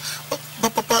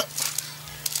 But Papa,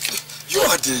 you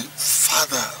are the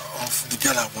father of the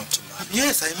girl I want to marry.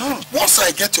 Yes, I know. Once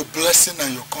I get your blessing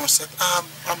and your consent,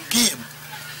 I'm game.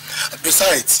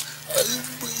 Besides,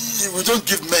 we don't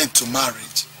give men to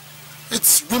marriage.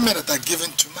 It's women that are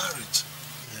given to marriage.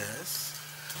 Yes.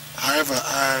 However,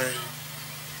 I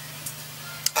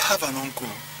have an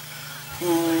uncle who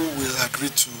will agree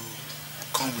to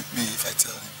come with me if I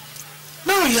tell him.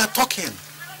 Now you are talking.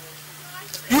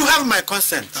 You have my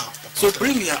consent. Oh, so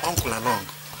bring your uncle along.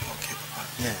 Okay, Papa.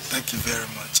 Yes. Thank you very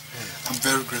much. Yes. I'm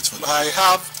very grateful. I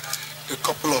have a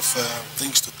couple of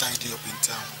things to tidy up in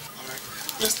town. All right.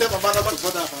 Let's tell Mama not to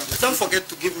bother about it. Don't forget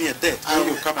to give me a day. I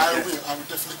will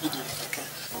definitely do it. Okay.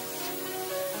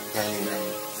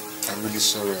 I'm really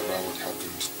sorry about what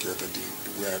happened the other day,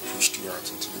 the way I pushed you out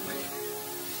into the rain.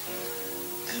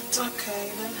 It's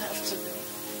okay, you don't have to be.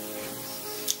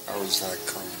 I was like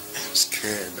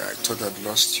scared. I thought I'd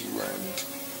lost you, and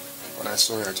when I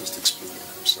saw you, I just exploded.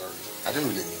 I'm sorry. I didn't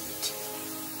really mean it.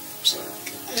 I'm sorry.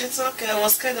 Okay? It's okay. I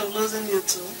was scared of losing you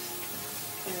too.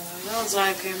 Yeah, that was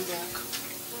why I came back.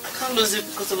 I can't lose you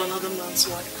because of another man's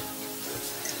wife.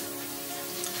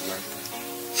 Like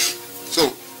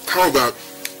so, how about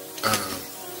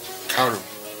Carol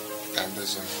and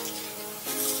this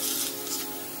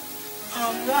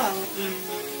well,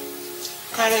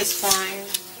 Carol is fine.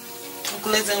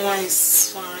 Uncle one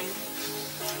is fine.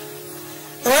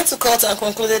 They went to court and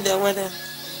concluded their wedding.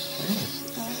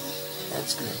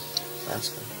 That's good. That's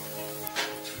good.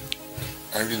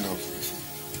 I really love you.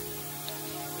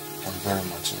 I'm very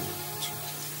much in love with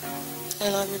you. I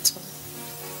love you too.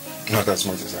 Not as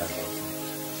much as I love you.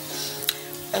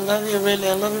 I love you, really.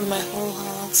 I love you with my whole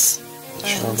heart. You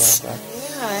sure about that?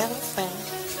 Yeah, everything.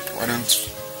 Why don't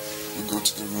we go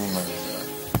to the room and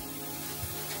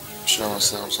show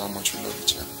ourselves how much we love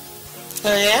each other?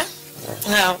 Oh, yeah?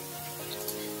 No.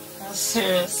 I'm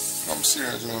serious. I'm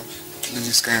serious, you know. Play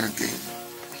this kind of game.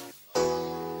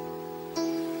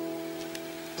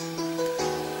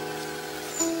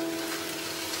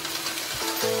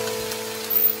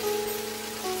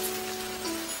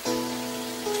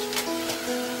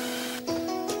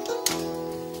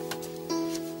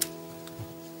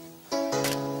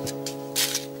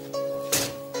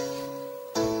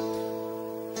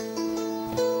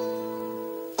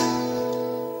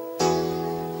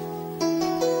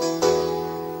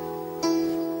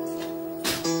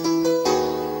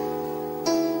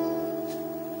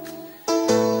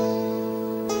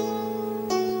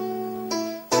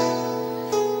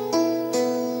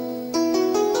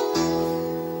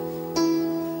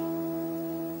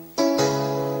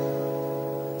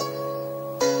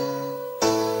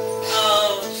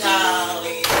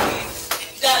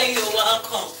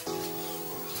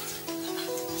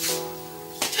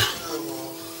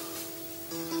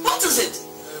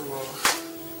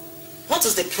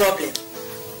 Problem.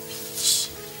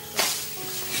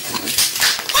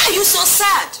 Why are you so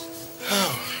sad?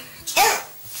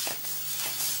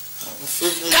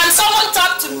 Can someone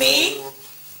talk to me?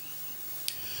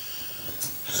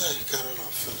 Carol, I'm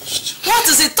finished. What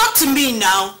is it? Talk to me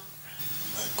now.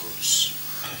 My goods.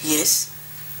 Yes.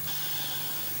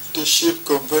 The ship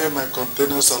conveying my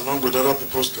containers along with other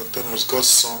people's containers got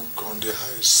sunk on the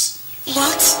ice.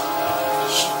 What?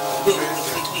 Wait.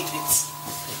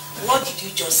 What did you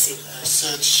just say? I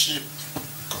said ship,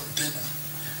 container,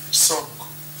 sunk,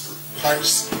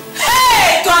 ice.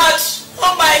 Hey, God!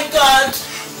 Oh my God!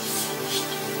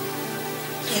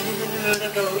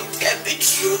 No, it can't be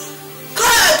true.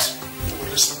 God! You will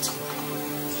listen to me.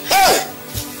 Hey!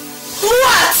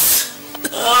 What?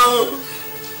 Oh.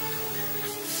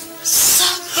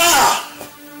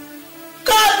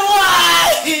 God,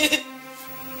 why?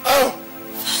 Oh!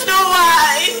 No,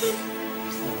 why?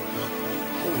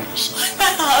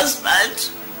 My husband.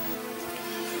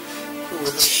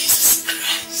 Jesus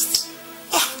Christ.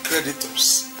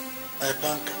 Creditors. My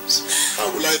bankers. How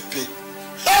will I pay?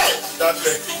 Hey! That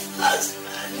day. My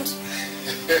husband.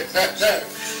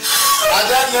 And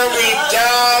then we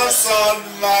dance on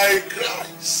my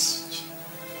grass.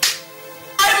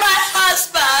 I'm my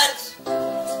husband.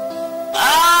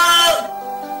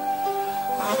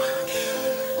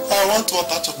 I want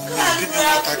water to me. Give me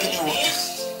water. Give me water.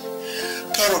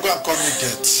 Carol, go and call me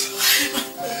dead.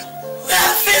 We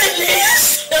are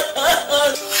finished.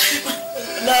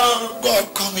 No. Go and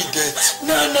call me dead.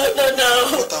 No.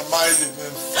 What am I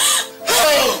living for?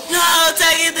 Oh. No,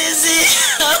 take it easy.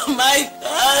 Oh my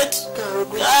God.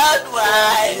 God,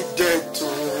 why? Dead too.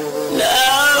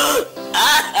 No.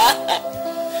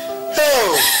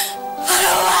 Oh.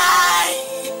 Why?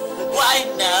 Why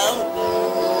now?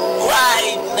 Why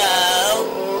now?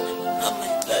 Oh my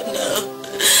God, no.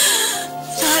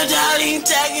 No, darling,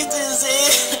 take it easy.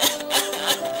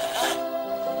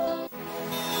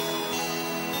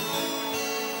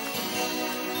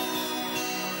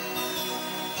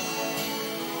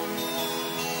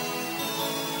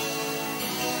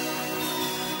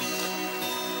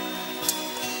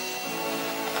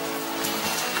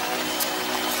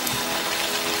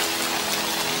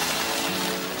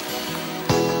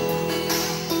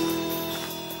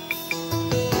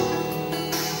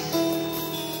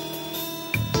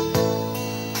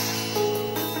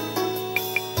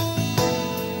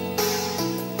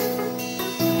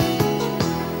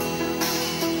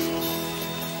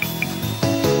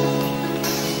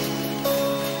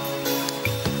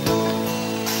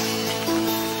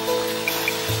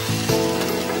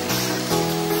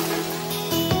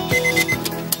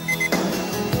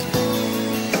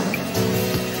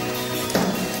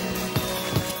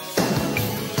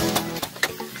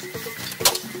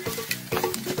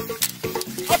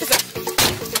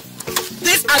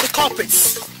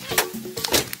 culprits.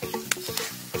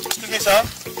 Excuse me, sir.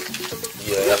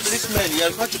 Yes. You are policemen. You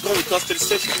are going to go with us to the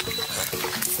station.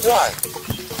 Why?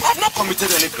 I've not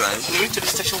committed any crime. The way to the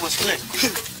station was clear.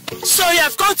 So you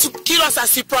have come to kill us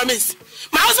as you promised.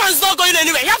 My husband is not going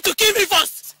anywhere. You have to kill me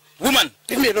first. Woman,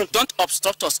 leave me alone. Don't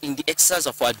obstruct us in the exercise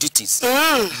of our duties.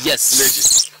 Yes.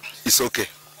 Ladies, it's okay.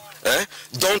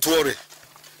 Don't worry.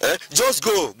 Just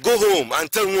go home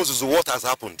and tell Moses what has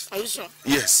happened. Are you sure?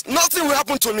 Yes. Nothing will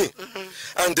happen to me.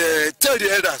 And tell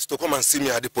the elders to come and see me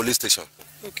at the police station.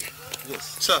 Okay.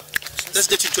 Yes. Sir, let's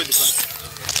get you to the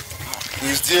car.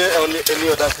 Is there any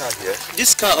other car here?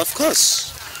 This car, of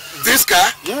course. This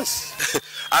car? Yes.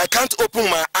 I can't open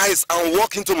my eyes and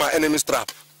walk into my enemy's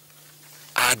trap.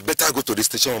 I'd better go to the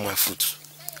station on my foot.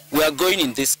 We are going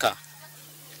in this car.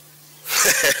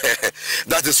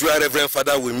 That is where Reverend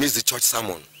Father will miss the church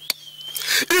sermon.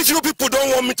 If you people don't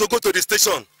want me to go to the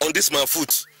station on this my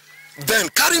foot, then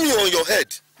carry me on your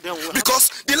head.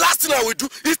 Because the last thing I will do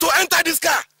is to enter this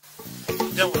car.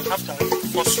 Then we'll have to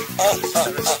force you.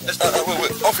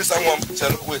 Wait. Officer,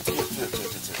 wait.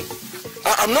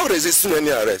 I'm not resisting any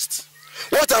arrest.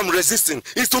 What I'm resisting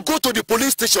is to go to the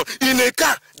police station in a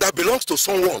car that belongs to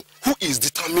someone who is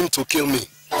determined to kill me.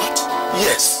 What?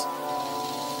 Yes.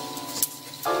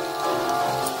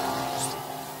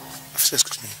 Officer,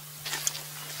 excuse me.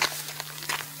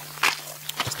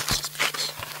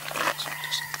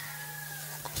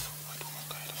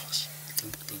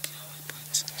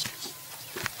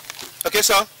 Okay,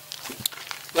 sir.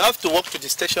 We have to walk to the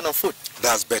station on foot.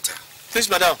 That's better. Please,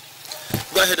 madam,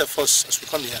 go ahead of us as we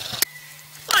come here.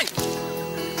 Fine.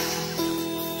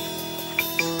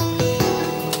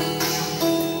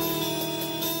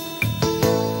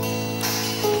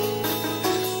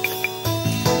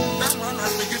 That man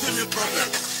has been giving me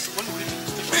problems.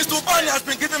 Mr. Bani has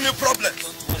been giving me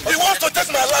problems. He wants to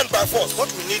take my land by force.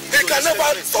 What we need he can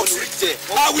never succeed.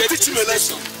 I will teach him a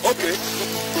lesson. Okay.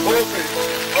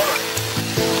 All right.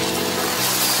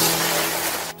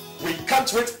 We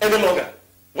can't wait any longer.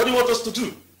 What do you want us to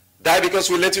do? Die because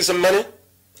we lent you some money?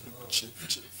 Chief.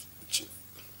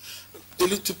 A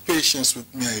little patience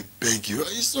with me, I beg you.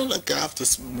 It's not like I have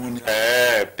this money.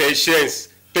 Patience.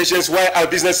 Patience, why our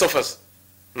business suffers.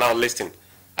 Now listen.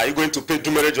 Are you going to pay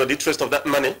demurrage on the interest of that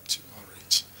money? All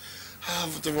right. I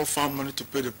haven't ever found money to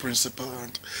pay the principal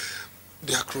and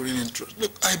the accruing interest.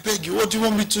 Look, I beg you, what do you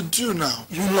want me to do now?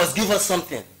 You must give us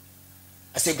something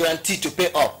as a guarantee to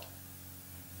pay up.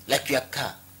 Like your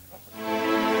car. My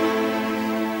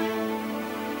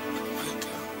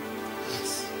car?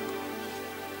 Yes.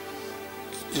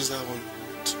 Is that what you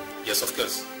want? Yes, of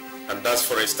course. And that's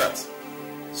for a start.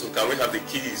 So can we have the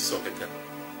keys of the car?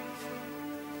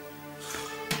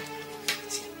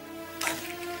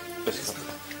 Let's go.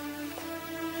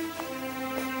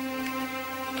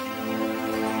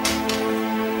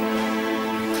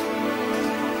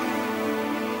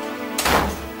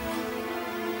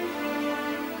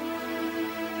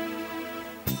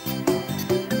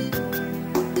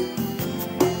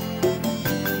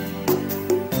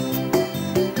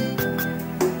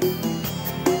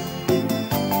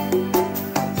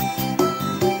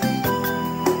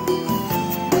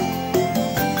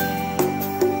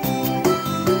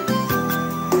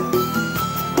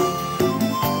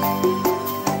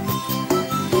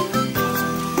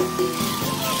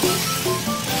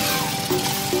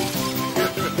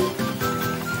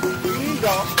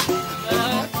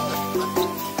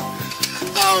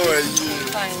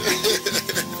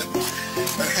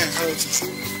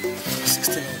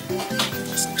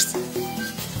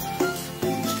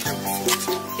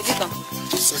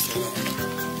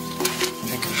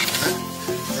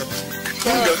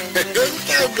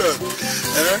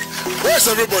 Where's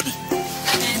everybody?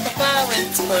 Papa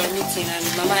went for a meeting and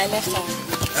Mama, I left her.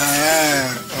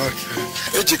 Okay.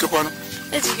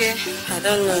 Ejike, I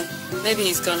don't know. Maybe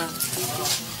he's gone out.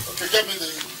 Okay, get me the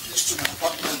keys to my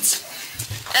apartment.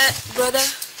 Brother.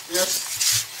 Yes?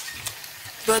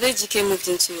 Brother Ejike moved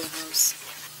into your house.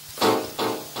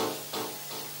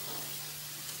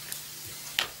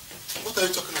 What are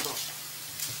you talking about?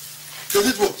 They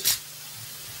did what?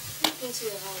 Moved into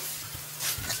your house.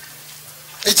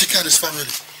 Ejike and his family.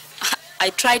 I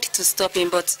tried to stop him,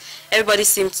 but everybody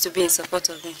seemed to be in support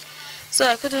of him. So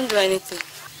I couldn't do anything.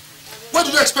 Where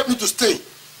did you expect me to stay?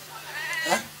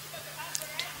 Huh?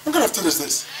 What kind of thing is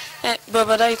this? But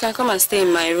brother, you can come and stay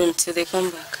in my room till they come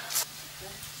back.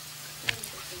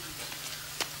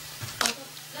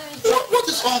 What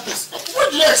is all this? Where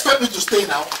do you expect me to stay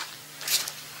now?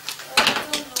 I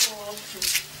don't know.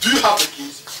 Do you have the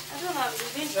keys? I don't have the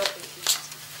keys. Drop the keys.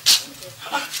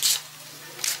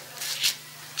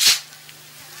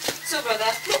 So,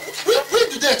 brother. Where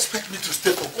do they expect me to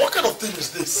stay for? What kind of thing is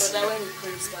this? Brother, when he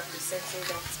comes back, we settle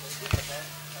that.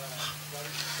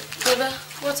 Brother,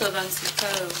 what about Auntie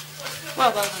Carol?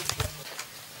 What about her?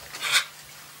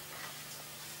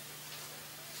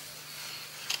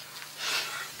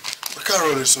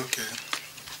 Carol is okay.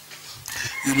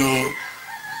 You know,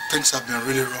 things have been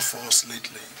really rough for us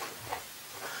lately.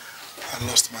 I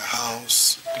lost my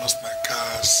house, lost my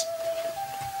cars.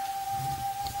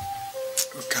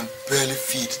 We can barely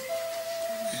feed,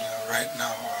 right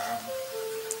now.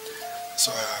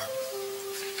 So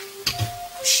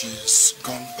she's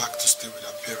gone back to stay with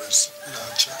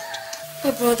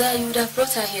But brother, you would have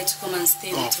brought her here to come and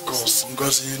stay with us. Of course,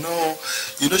 because you know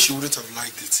she wouldn't have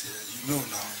liked it here. You know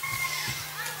now.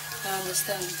 I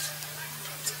understand.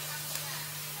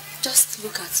 Just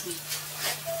look at me.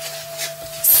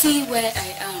 See where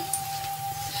I am.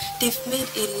 They've made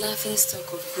a laughing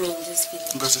stock of me in this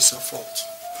village. Ngozi, it's your fault.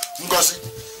 Ngozi,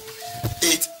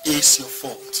 it is your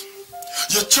fault.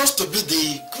 You chose to be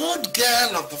the good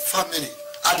girl of the family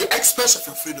at the expense of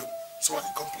your freedom. So why are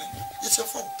you complaining? It's your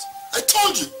fault. I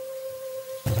told you.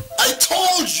 I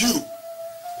told you.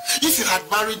 If you had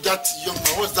married that young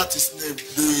man, what's that his name?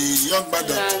 The young man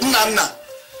that... Nana.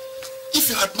 If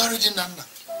you had married Nana,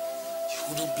 you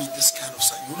wouldn't be this kind of...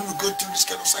 You wouldn't be going through this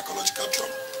kind of psychological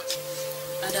trauma.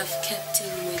 I'd have kept him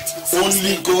waiting.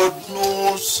 Only God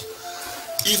knows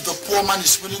if the poor man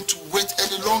is willing to wait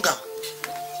any longer.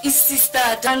 It's Sister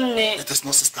Adanne. It is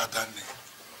not Sister Adanne.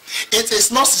 It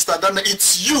is not Sister Adanne,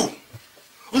 it's you.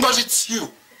 Ngozi, it's you.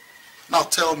 Now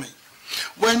tell me,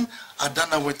 when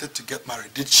Adanna wanted to get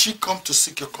married, did she come to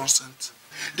seek your consent?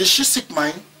 Did she seek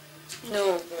mine?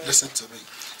 No. Listen to me.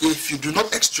 If you do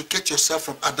not extricate yourself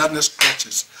from Adanna's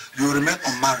clutches, you will remain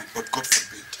unmarried, but God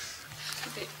forbid.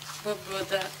 Okay. But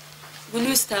brother, will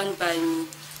you stand by me?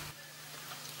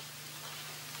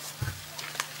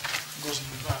 Because you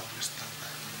know I will stand by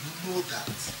you. You know that.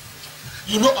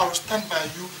 You know I will stand by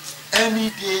you any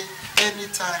day,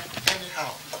 anytime,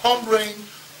 anyhow. Come rain,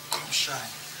 come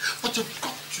shine. But you've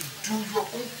got to do your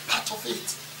own part of it.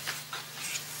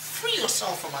 Free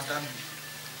yourself from Adanne.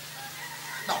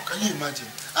 Now, can you imagine?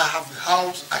 I have the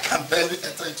house, I can barely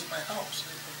enter into my house.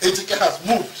 Ejike has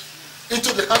moved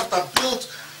into the house that I built.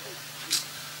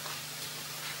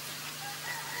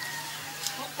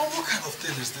 What kind of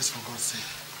thing is this, for God's sake?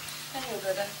 Anyway,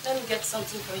 brother, let me get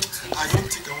something for you to eat. I don't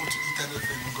think I want to eat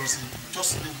anything, because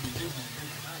just leave me, leave me.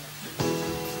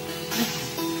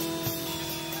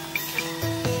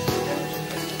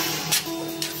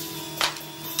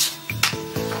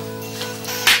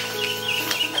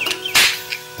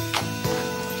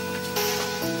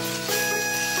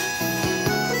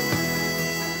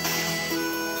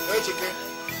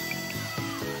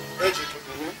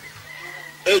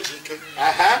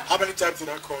 How many times did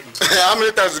I call you? How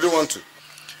many times do you want to?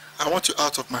 I want you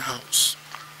out of my house.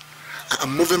 I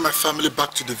am moving my family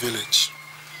back to the village.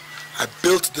 I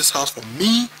built this house for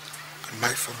me and my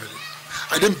family.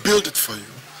 I didn't build it for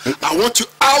you. I want you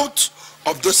out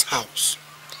of this house.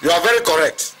 You are very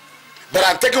correct. But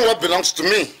I'm taking what belongs to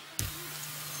me.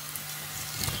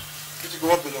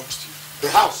 What belongs to you? The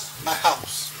house. My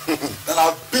house. That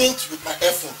I built with my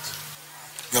effort.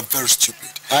 You're very stupid.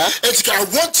 Ejike, I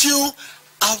want you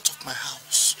out of my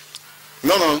house.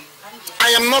 No. I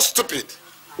am not stupid.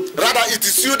 Rather, it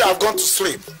is you that have gone to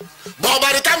sleep. But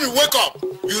by the time you wake up,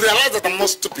 you realize that I'm not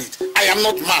stupid. I am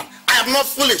not mad. I am not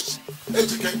foolish.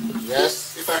 Ejike,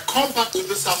 yes? If I come back to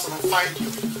this house and I find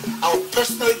you, I will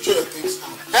personally throw your things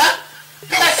out. Huh?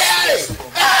 Hey!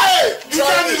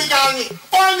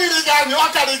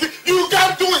 You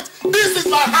can't do it. This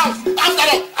is my house.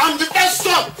 After all, I'm the first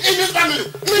son in this family.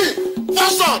 Me,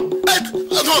 first son.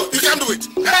 No, you can't do it.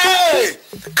 Hey!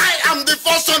 I am the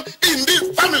first son in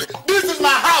this family. This is my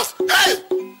house. Hey!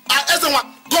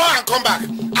 Everyone, go and come back.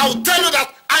 I will tell you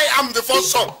that I am the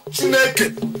first son.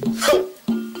 Chineke.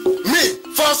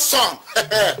 Me, first son.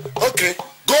 Okay,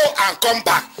 go and come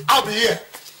back. I'll be here.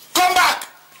 Come back.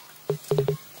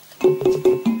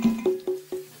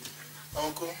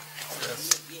 Uncle,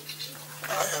 yes.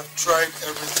 I have tried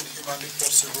everything humanly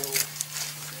possible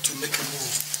to make a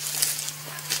move.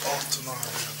 All to no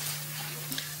avail.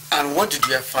 And what did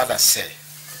your father say?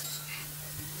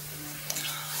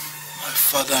 My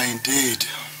father indeed.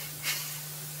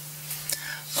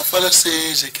 My father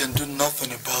says he can do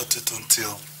nothing about it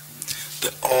until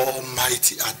the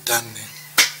almighty Adanne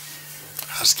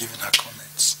has given her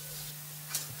comments.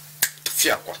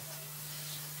 Fiakwa.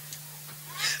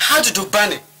 How did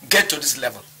Ubani get to this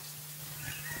level?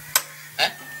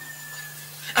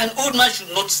 An old man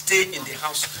should not stay in the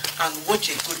house and watch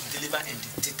a good deliver in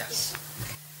the theaters.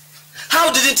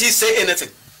 How didn't he say anything?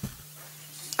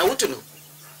 I want to know.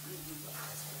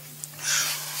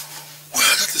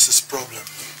 Well, that is his problem.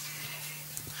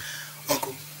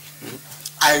 Uncle,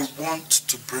 I want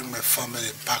to bring my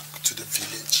family back to the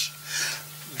village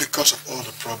because of all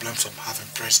the problems I'm having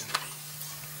presently.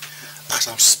 As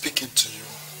I'm speaking to you,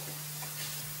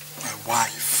 my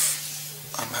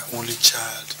wife and my only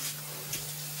child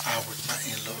are with my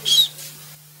in-laws.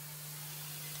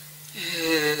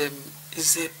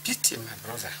 It's a pity, my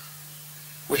brother.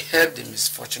 We heard the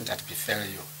misfortune that befell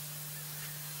you.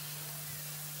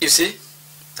 You see,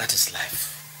 that is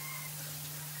life.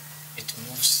 It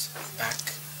moves back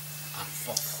and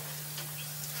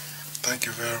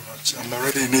Thank you very much. I'm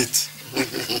already in it.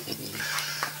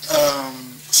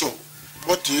 So,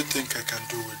 what do you think I can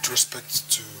do with respect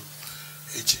to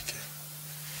AJK?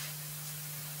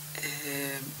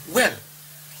 Well,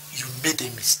 you made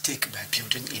a mistake by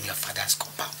building in your father's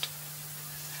compound.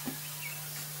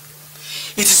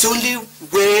 It is only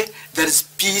where there is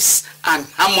peace and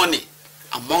harmony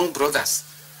among brothers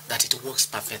that it works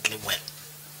perfectly well.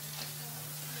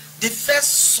 The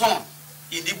first son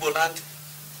in Igbo land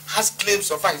has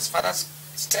claims over his father's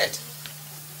estate.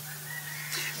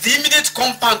 The immediate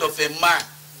compound of a man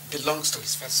belongs to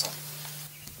his first son.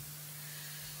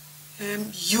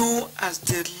 You, as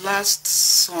the last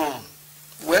son,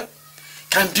 well,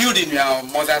 can build in your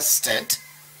mother's stead.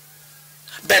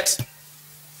 But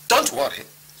don't worry.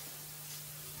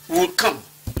 We'll come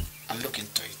and look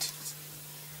into it.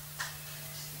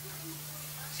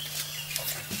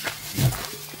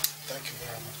 Thank you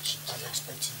very much. I'm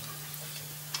expecting you.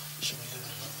 She will leave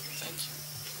alone. Thank you.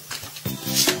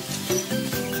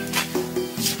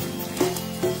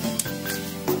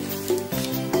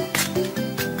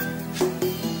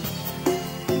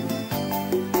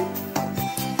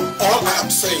 All I am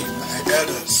saying, my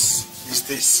elders, is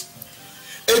this.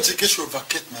 AJK should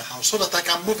vacate my house so that I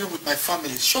can move in with my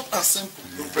family. Short and simple.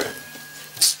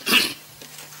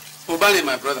 Ubani,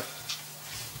 my brother,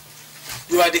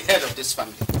 you are the head of this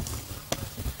family.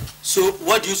 So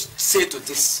what do you say to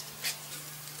this?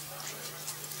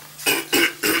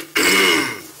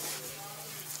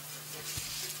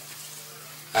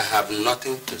 I have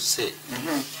nothing to say.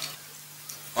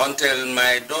 Until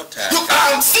my daughter... Look,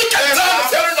 I'm sick and tired of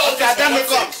hearing all this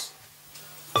nonsense.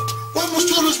 Why must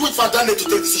you always wait for Daniel to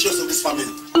take decisions in this family?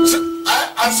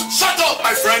 Shut up,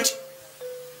 my friend!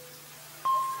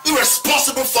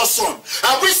 Irresponsible first son.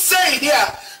 Are we saying here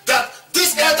that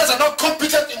these elders are not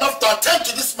competent enough to attend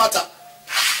to this matter?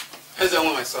 Here's the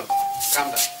one, my son. Calm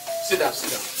down. Sit down, sit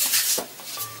down.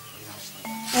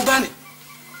 Ubani,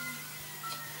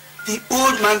 the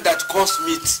old man that caused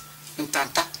meat in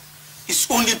Tanta is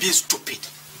only being stupid.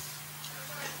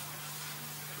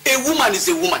 A woman is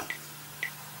a woman.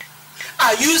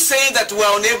 Are you saying that we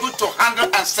are unable to handle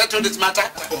and settle this matter?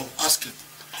 Oh, ask him.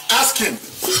 Ask him.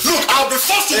 Look, I'll be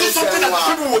forced to do something that the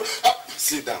people will...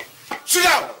 Sit down. Sit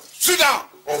down. Sit down.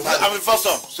 I'm the first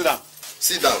son. Sit down.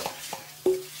 Sit down.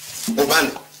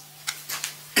 Obani.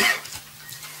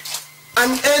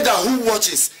 An elder who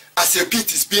watches as a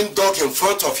pit is being dug in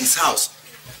front of his house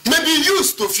may be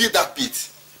used to feed that pit.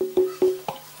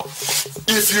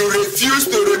 If you refuse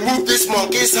to remove this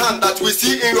monkey's hand that we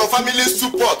see in your family's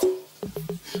soup pot,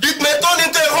 it may turn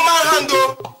into a human hand,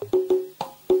 though.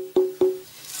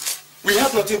 We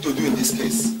have nothing to do in this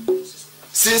case,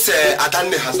 since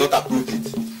Adanne has not approved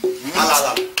it.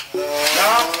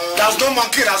 No, there's no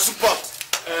monkey that support.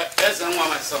 Yes,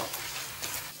 my son.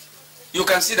 You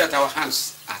can see that our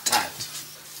hands are tied.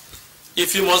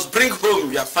 If you must bring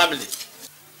home your family,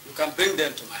 you can bring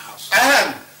them to my house.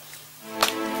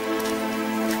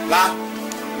 La,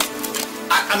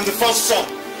 I am the first son.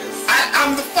 Yes. I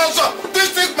am the first son.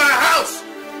 This is my house.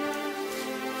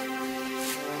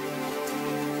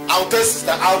 I'll tell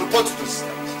sister. I'll report to the sister.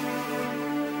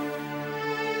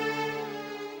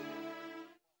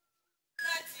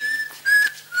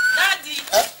 Daddy.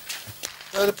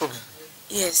 What's the problem?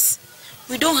 Yes,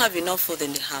 we don't have enough food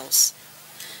in the house.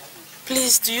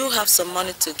 Please, do you have some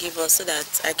money to give us so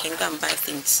that I can go and buy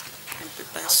things and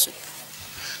prepare soup?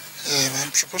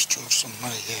 I'm supposed to have some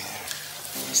money here.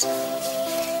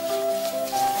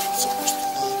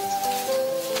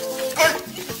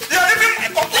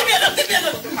 Leave me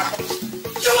alone.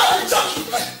 You are a joke.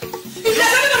 If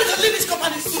there's anybody to leave this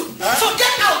company soon, so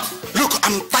get out. Look,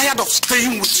 I'm tired of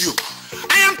staying with you.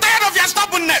 I am tired of your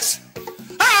stubbornness.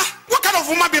 What kind of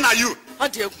woman being are you?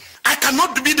 I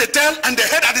cannot be the tail and the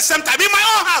head at the same time in my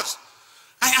own house.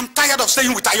 I am tired of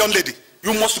staying with a young lady.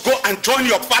 You must go and join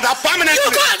your father permanently. You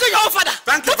go and join your own father.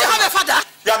 Thank you. Don't you have a father?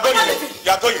 You are going.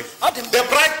 You are going. The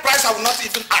bride price I will not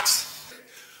even ask.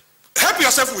 Help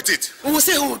yourself with it. We will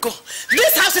see who will go.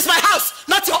 This house is my house,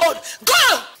 not your own.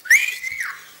 Go!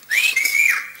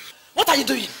 What are you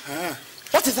doing?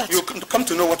 What is that? You come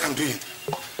to know what I'm doing.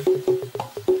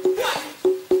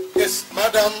 Yes,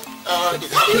 madam,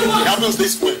 it happens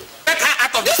this way. Get her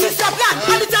out of this is your plan.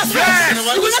 And it has yes.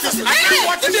 You will not succeed.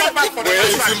 What is your plan for the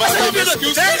next time?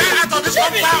 Take her out of this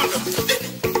compound.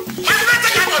 I'm not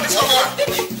taking her out of this compound.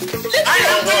 I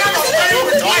am tired of playing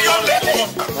with my young lady.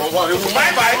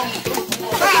 Bye-bye.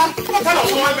 What kind of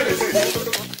woman is this?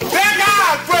 Take her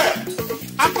out where?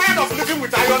 I'm tired of living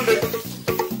with a young lady.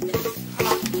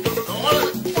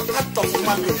 What kind of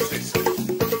woman is this?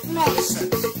 Nonsense.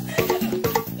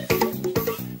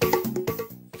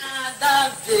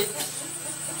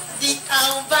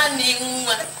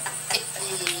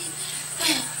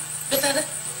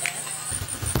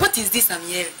 I'm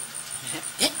hearing?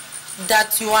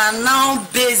 That you are now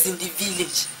based in the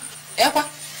village.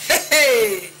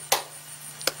 Hey,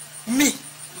 me,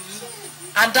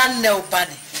 Adan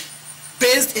Neopane,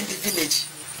 based in the village.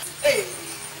 Hey.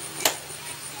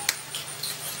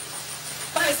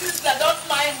 My sister, don't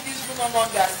mind these room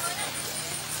among us.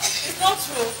 It's not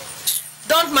true.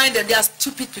 Don't mind them, they are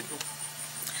stupid people.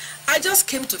 I just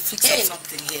came to fix up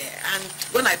something here, and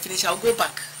when I finish, I'll go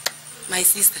back. My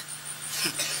sister,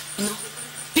 you know,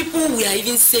 people were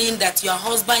even saying that your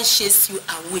husband chased you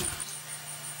away.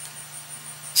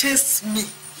 Chased me?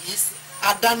 Yes.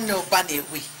 I don't know, ban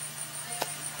away.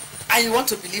 And you want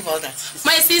to believe all that?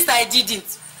 My sister, I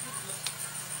didn't.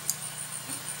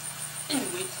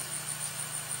 Anyway,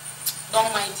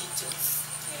 don't mind it just.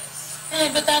 Yes. Hey,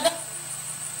 but Ada,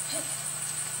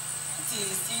 what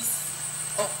is this?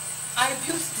 Oh, I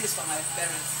built this for my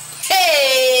parents.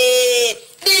 Hey,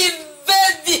 the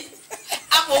baby.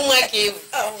 I'm working.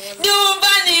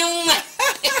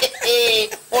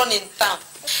 One in town.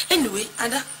 Anyway,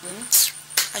 Ada,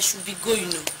 I should be going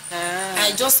now.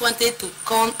 I just wanted to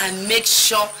come and make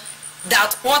sure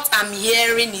that what I'm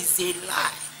hearing is a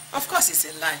lie. Of course it's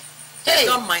a lie. Hey.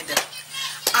 Don't mind them.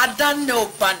 Adan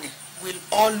Neopane will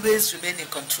always remain in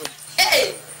control.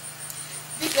 Hey!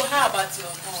 Nico, how about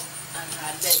your mom and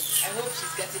her leg? I hope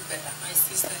she's getting better. My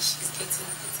sister, she's getting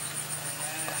better.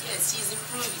 Yes, she's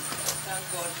improving. Thank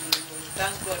God.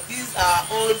 Thank God. These are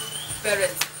old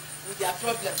parents with their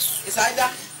problems. It's either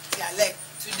their leg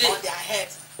today or their head.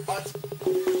 But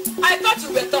I thought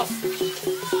you were tough.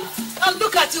 Now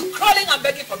look at you crawling and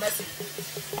begging for mercy.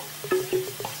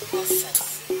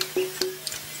 Nonsense.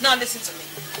 Now listen to me.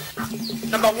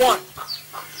 Number one,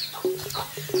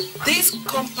 this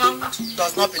compound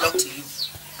does not belong to you.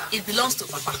 It belongs to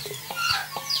Papa.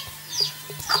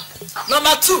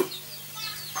 Number two,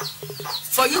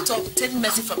 for you to obtain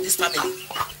mercy from this family,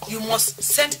 you must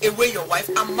send away your wife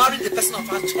and marry the person of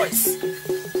her choice.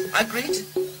 Agreed?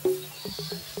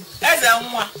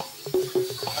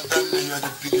 Adane, you are the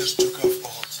biggest joker of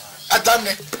all time.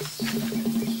 Adane,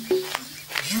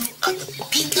 you are the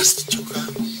biggest joker of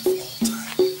all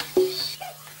time.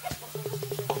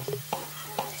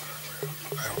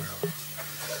 I will.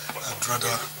 I'd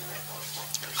rather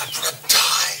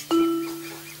die.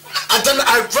 Adane,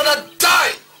 I'd rather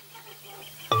die.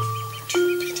 Do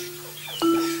you pity?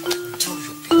 Do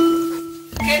you pity?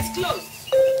 Case closed.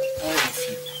 All of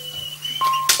you.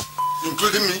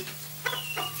 Including me.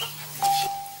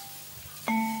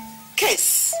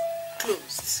 Case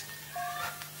closed.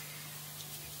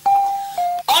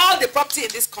 All the property in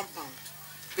this compound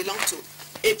belong to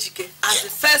Ejike as the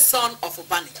first son of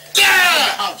Obani.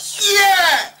 Yeah!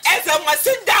 Yeah! Ezema,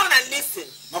 sit down and listen.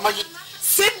 Mama, you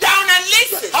sit down and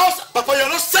listen. House, Papa, you're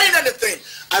not saying anything.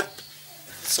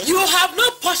 You have no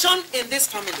portion in this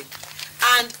family,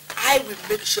 and I will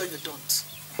make sure you don't.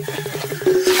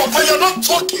 Papa, you're not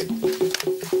talking.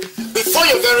 Before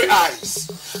your very eyes,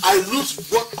 I lose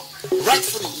what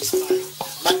rightfully is mine.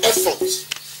 My efforts.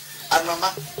 And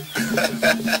Mama,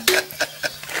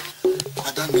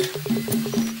 Adane.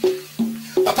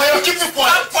 Papa, you're keeping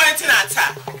quiet. I'm pointing at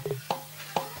her.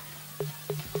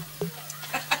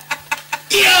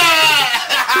 Yeah!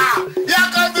 Here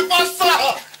comes the first son.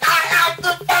 I am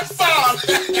the first son.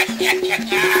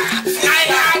 I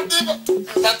am the...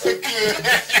 Thank you.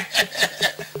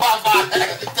 Papa,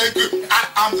 thank you.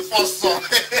 I'm the first son.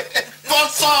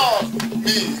 First son.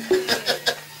 Me.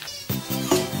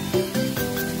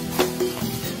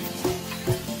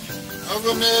 I'm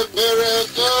going to bury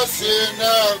us in a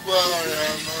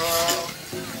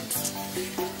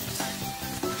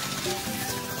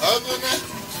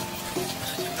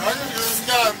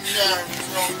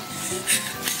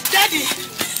Daddy!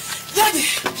 Daddy!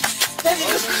 Daddy!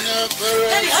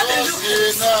 Daddy, have a look!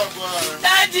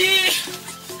 Daddy!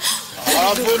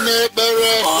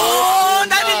 Oh,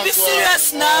 Daddy, be serious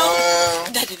now!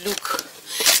 Daddy, look.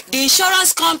 The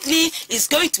insurance company is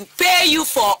going to pay you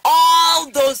for all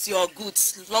those your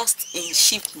goods lost in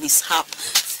ship mishap.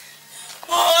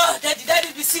 Oh, Daddy,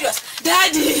 Daddy, be serious.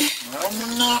 Daddy!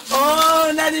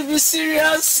 Oh, Daddy, be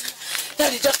serious.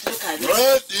 Daddy, just look at it.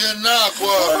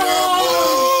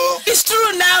 Oh, it's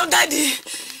true now, Daddy.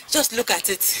 Just look at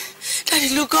it. Daddy,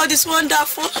 look, God is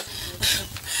wonderful.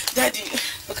 Daddy,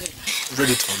 okay. Read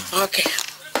it for me. Okay.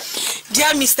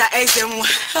 Dear Mr. Ezemo,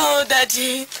 oh,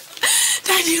 Daddy.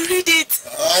 Daddy, read it.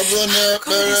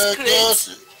 God is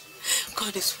great.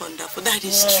 God is wonderful. That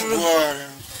is true.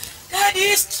 That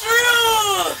is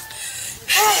true.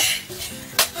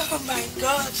 Oh my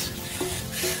God.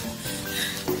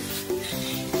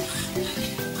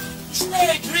 It's not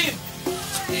a dream.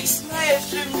 It's not a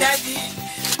dream, Daddy.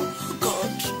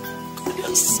 God,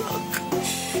 you're so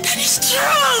good. That is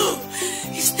true.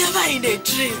 He's never in a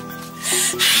dream.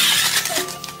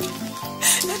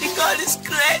 Daddy, God is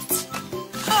great.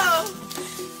 Oh,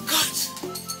 God.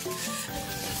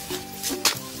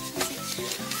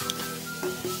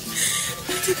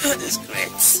 Daddy, God is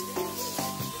great.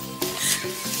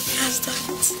 He has done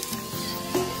it.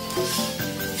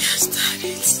 He has done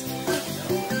it.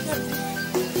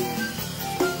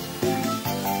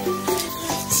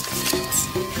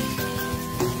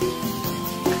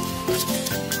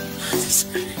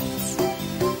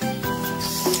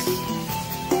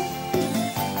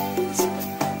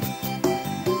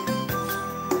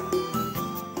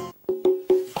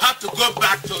 Go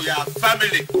back to your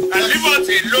family and leave us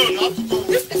alone.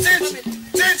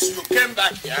 Since you came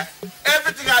back here,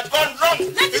 everything has gone wrong.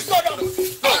 It's not wrong.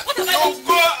 You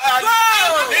go and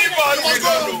leave us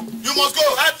alone. You must go.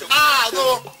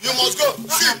 No, you must go.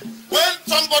 See, when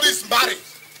somebody is married,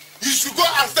 you should go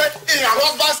and stay in your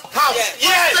husband's house.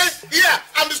 Yes. Yeah,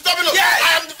 I'm disturbing you. Yes.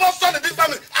 I am the first son in this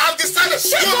family. I have decided.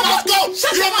 You must go.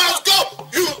 You must go.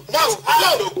 You must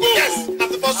go. Yes, I'm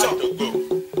the first son. You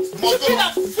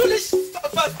foolish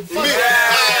stuff.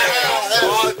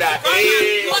 All that.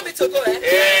 You want me to go,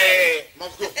 eh?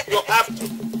 Must go. You have to.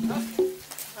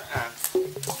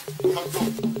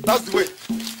 That's the way.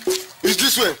 It's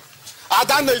this way.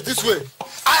 Adana is this way.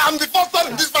 I am the first son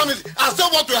in this family. I say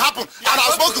what will happen. And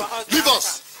I've spoken. Leave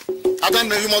us.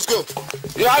 Adana, you must go.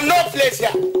 You have no place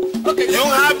here. Okay. You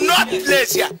have no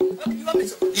place here. Okay, you want me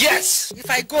to go? Yes. If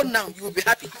I go now, you will be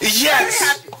happy. Yes.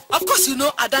 Happy. Of course, you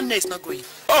know Adana is not going.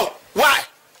 Oh, why?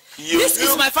 This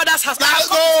is my father's house. No.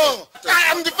 I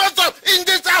am the first son in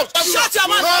this house. Shut your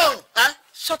mouth. No.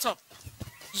 Shut up.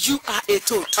 You are a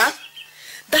toad.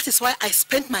 That is why I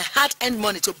spent my hard-earned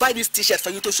money to buy this t-shirt for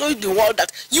you to show you the world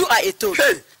that you are a toad.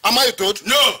 Hey, am I a toad?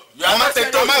 No, you are not a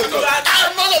toad. I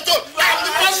am not a toad. I am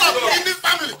the first son in this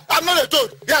family. I'm not a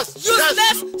toad. Yes.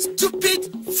 Useless,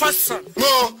 stupid first son.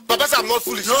 No, Papa said I'm not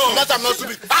foolish. No. Papa, I'm not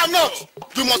stupid. I'm not.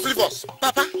 You must leave us.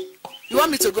 Papa, you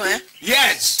want me to go, eh?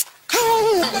 Yes. No.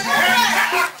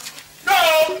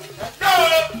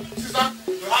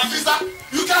 Sister,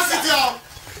 you can't sit here.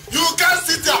 You can't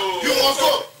sit here. You must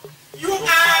go. You are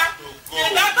the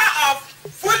daughter of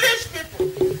foolish people.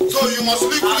 So you must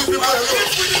leave foolish people alone.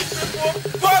 Foolish people,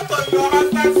 go to your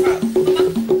husband's house.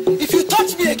 If you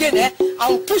touch me again, I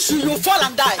will push you, you'll fall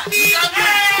and die. You can't do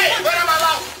it. Where am I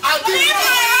now? I'll do Leave it. my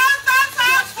husband's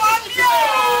house for you.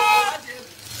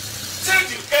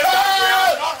 Take you.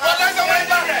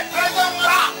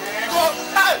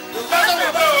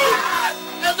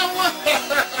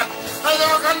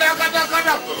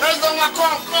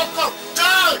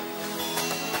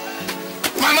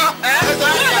 Mama,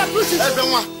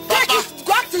 Take it.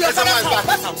 Go back to your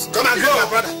father's house. come and greet my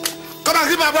brother. Come and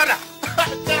greet my brother.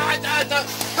 Come down.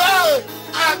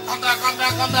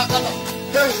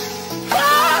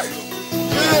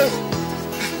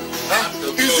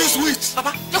 Is this sweet?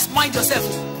 Papa, just mind yourself.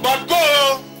 But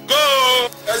go.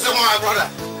 That's my brother.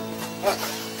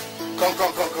 Come.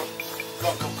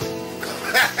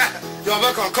 You're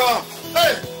welcome, come.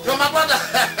 Hey, you're my brother.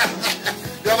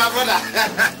 You're my brother.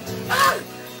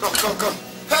 Come.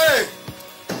 Hey.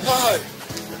 Hi.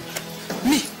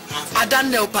 Me,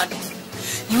 Adan Neopani.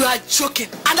 You are joking,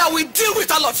 and I will deal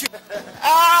with all of you.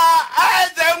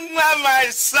 My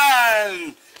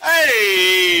son.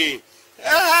 Hey.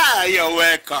 You're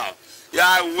welcome. You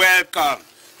are welcome.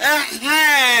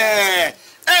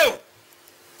 Oh,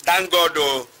 thank God,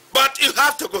 though. But you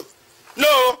have to go.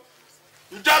 No,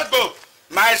 just go.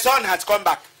 My son has come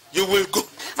back. You will go.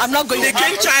 I'm not going. The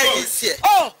king child is here.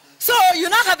 Oh, so you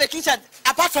now have a king child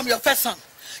apart from your first son.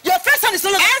 Your first son is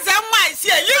no longer. Ezema is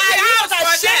here. You are not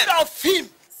ashamed of him.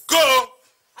 Go.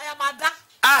 I am Ada.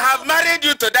 I have married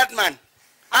you to that man.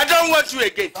 I don't want you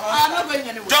again. I am not going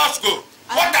anywhere. Just go.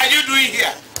 What are you doing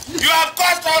here? You have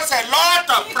caused us a lot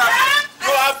of problems.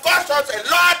 You have caused us a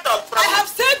lot of problems. I have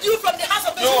saved you from the house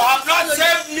of the You have not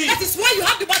saved me. That is why you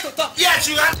have the right to talk. Yes,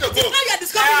 you have to go. Now you are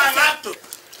discovering I yourself. have to.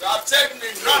 You have saved me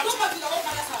not. Go back to your own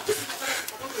father's house.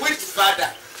 Which father?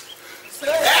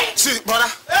 Hey. See,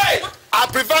 brother. Hey! I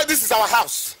prefer this is our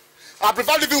house. I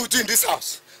prefer living with you in this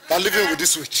house than living with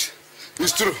this witch.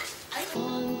 It's true. I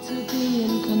want to be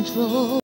in control.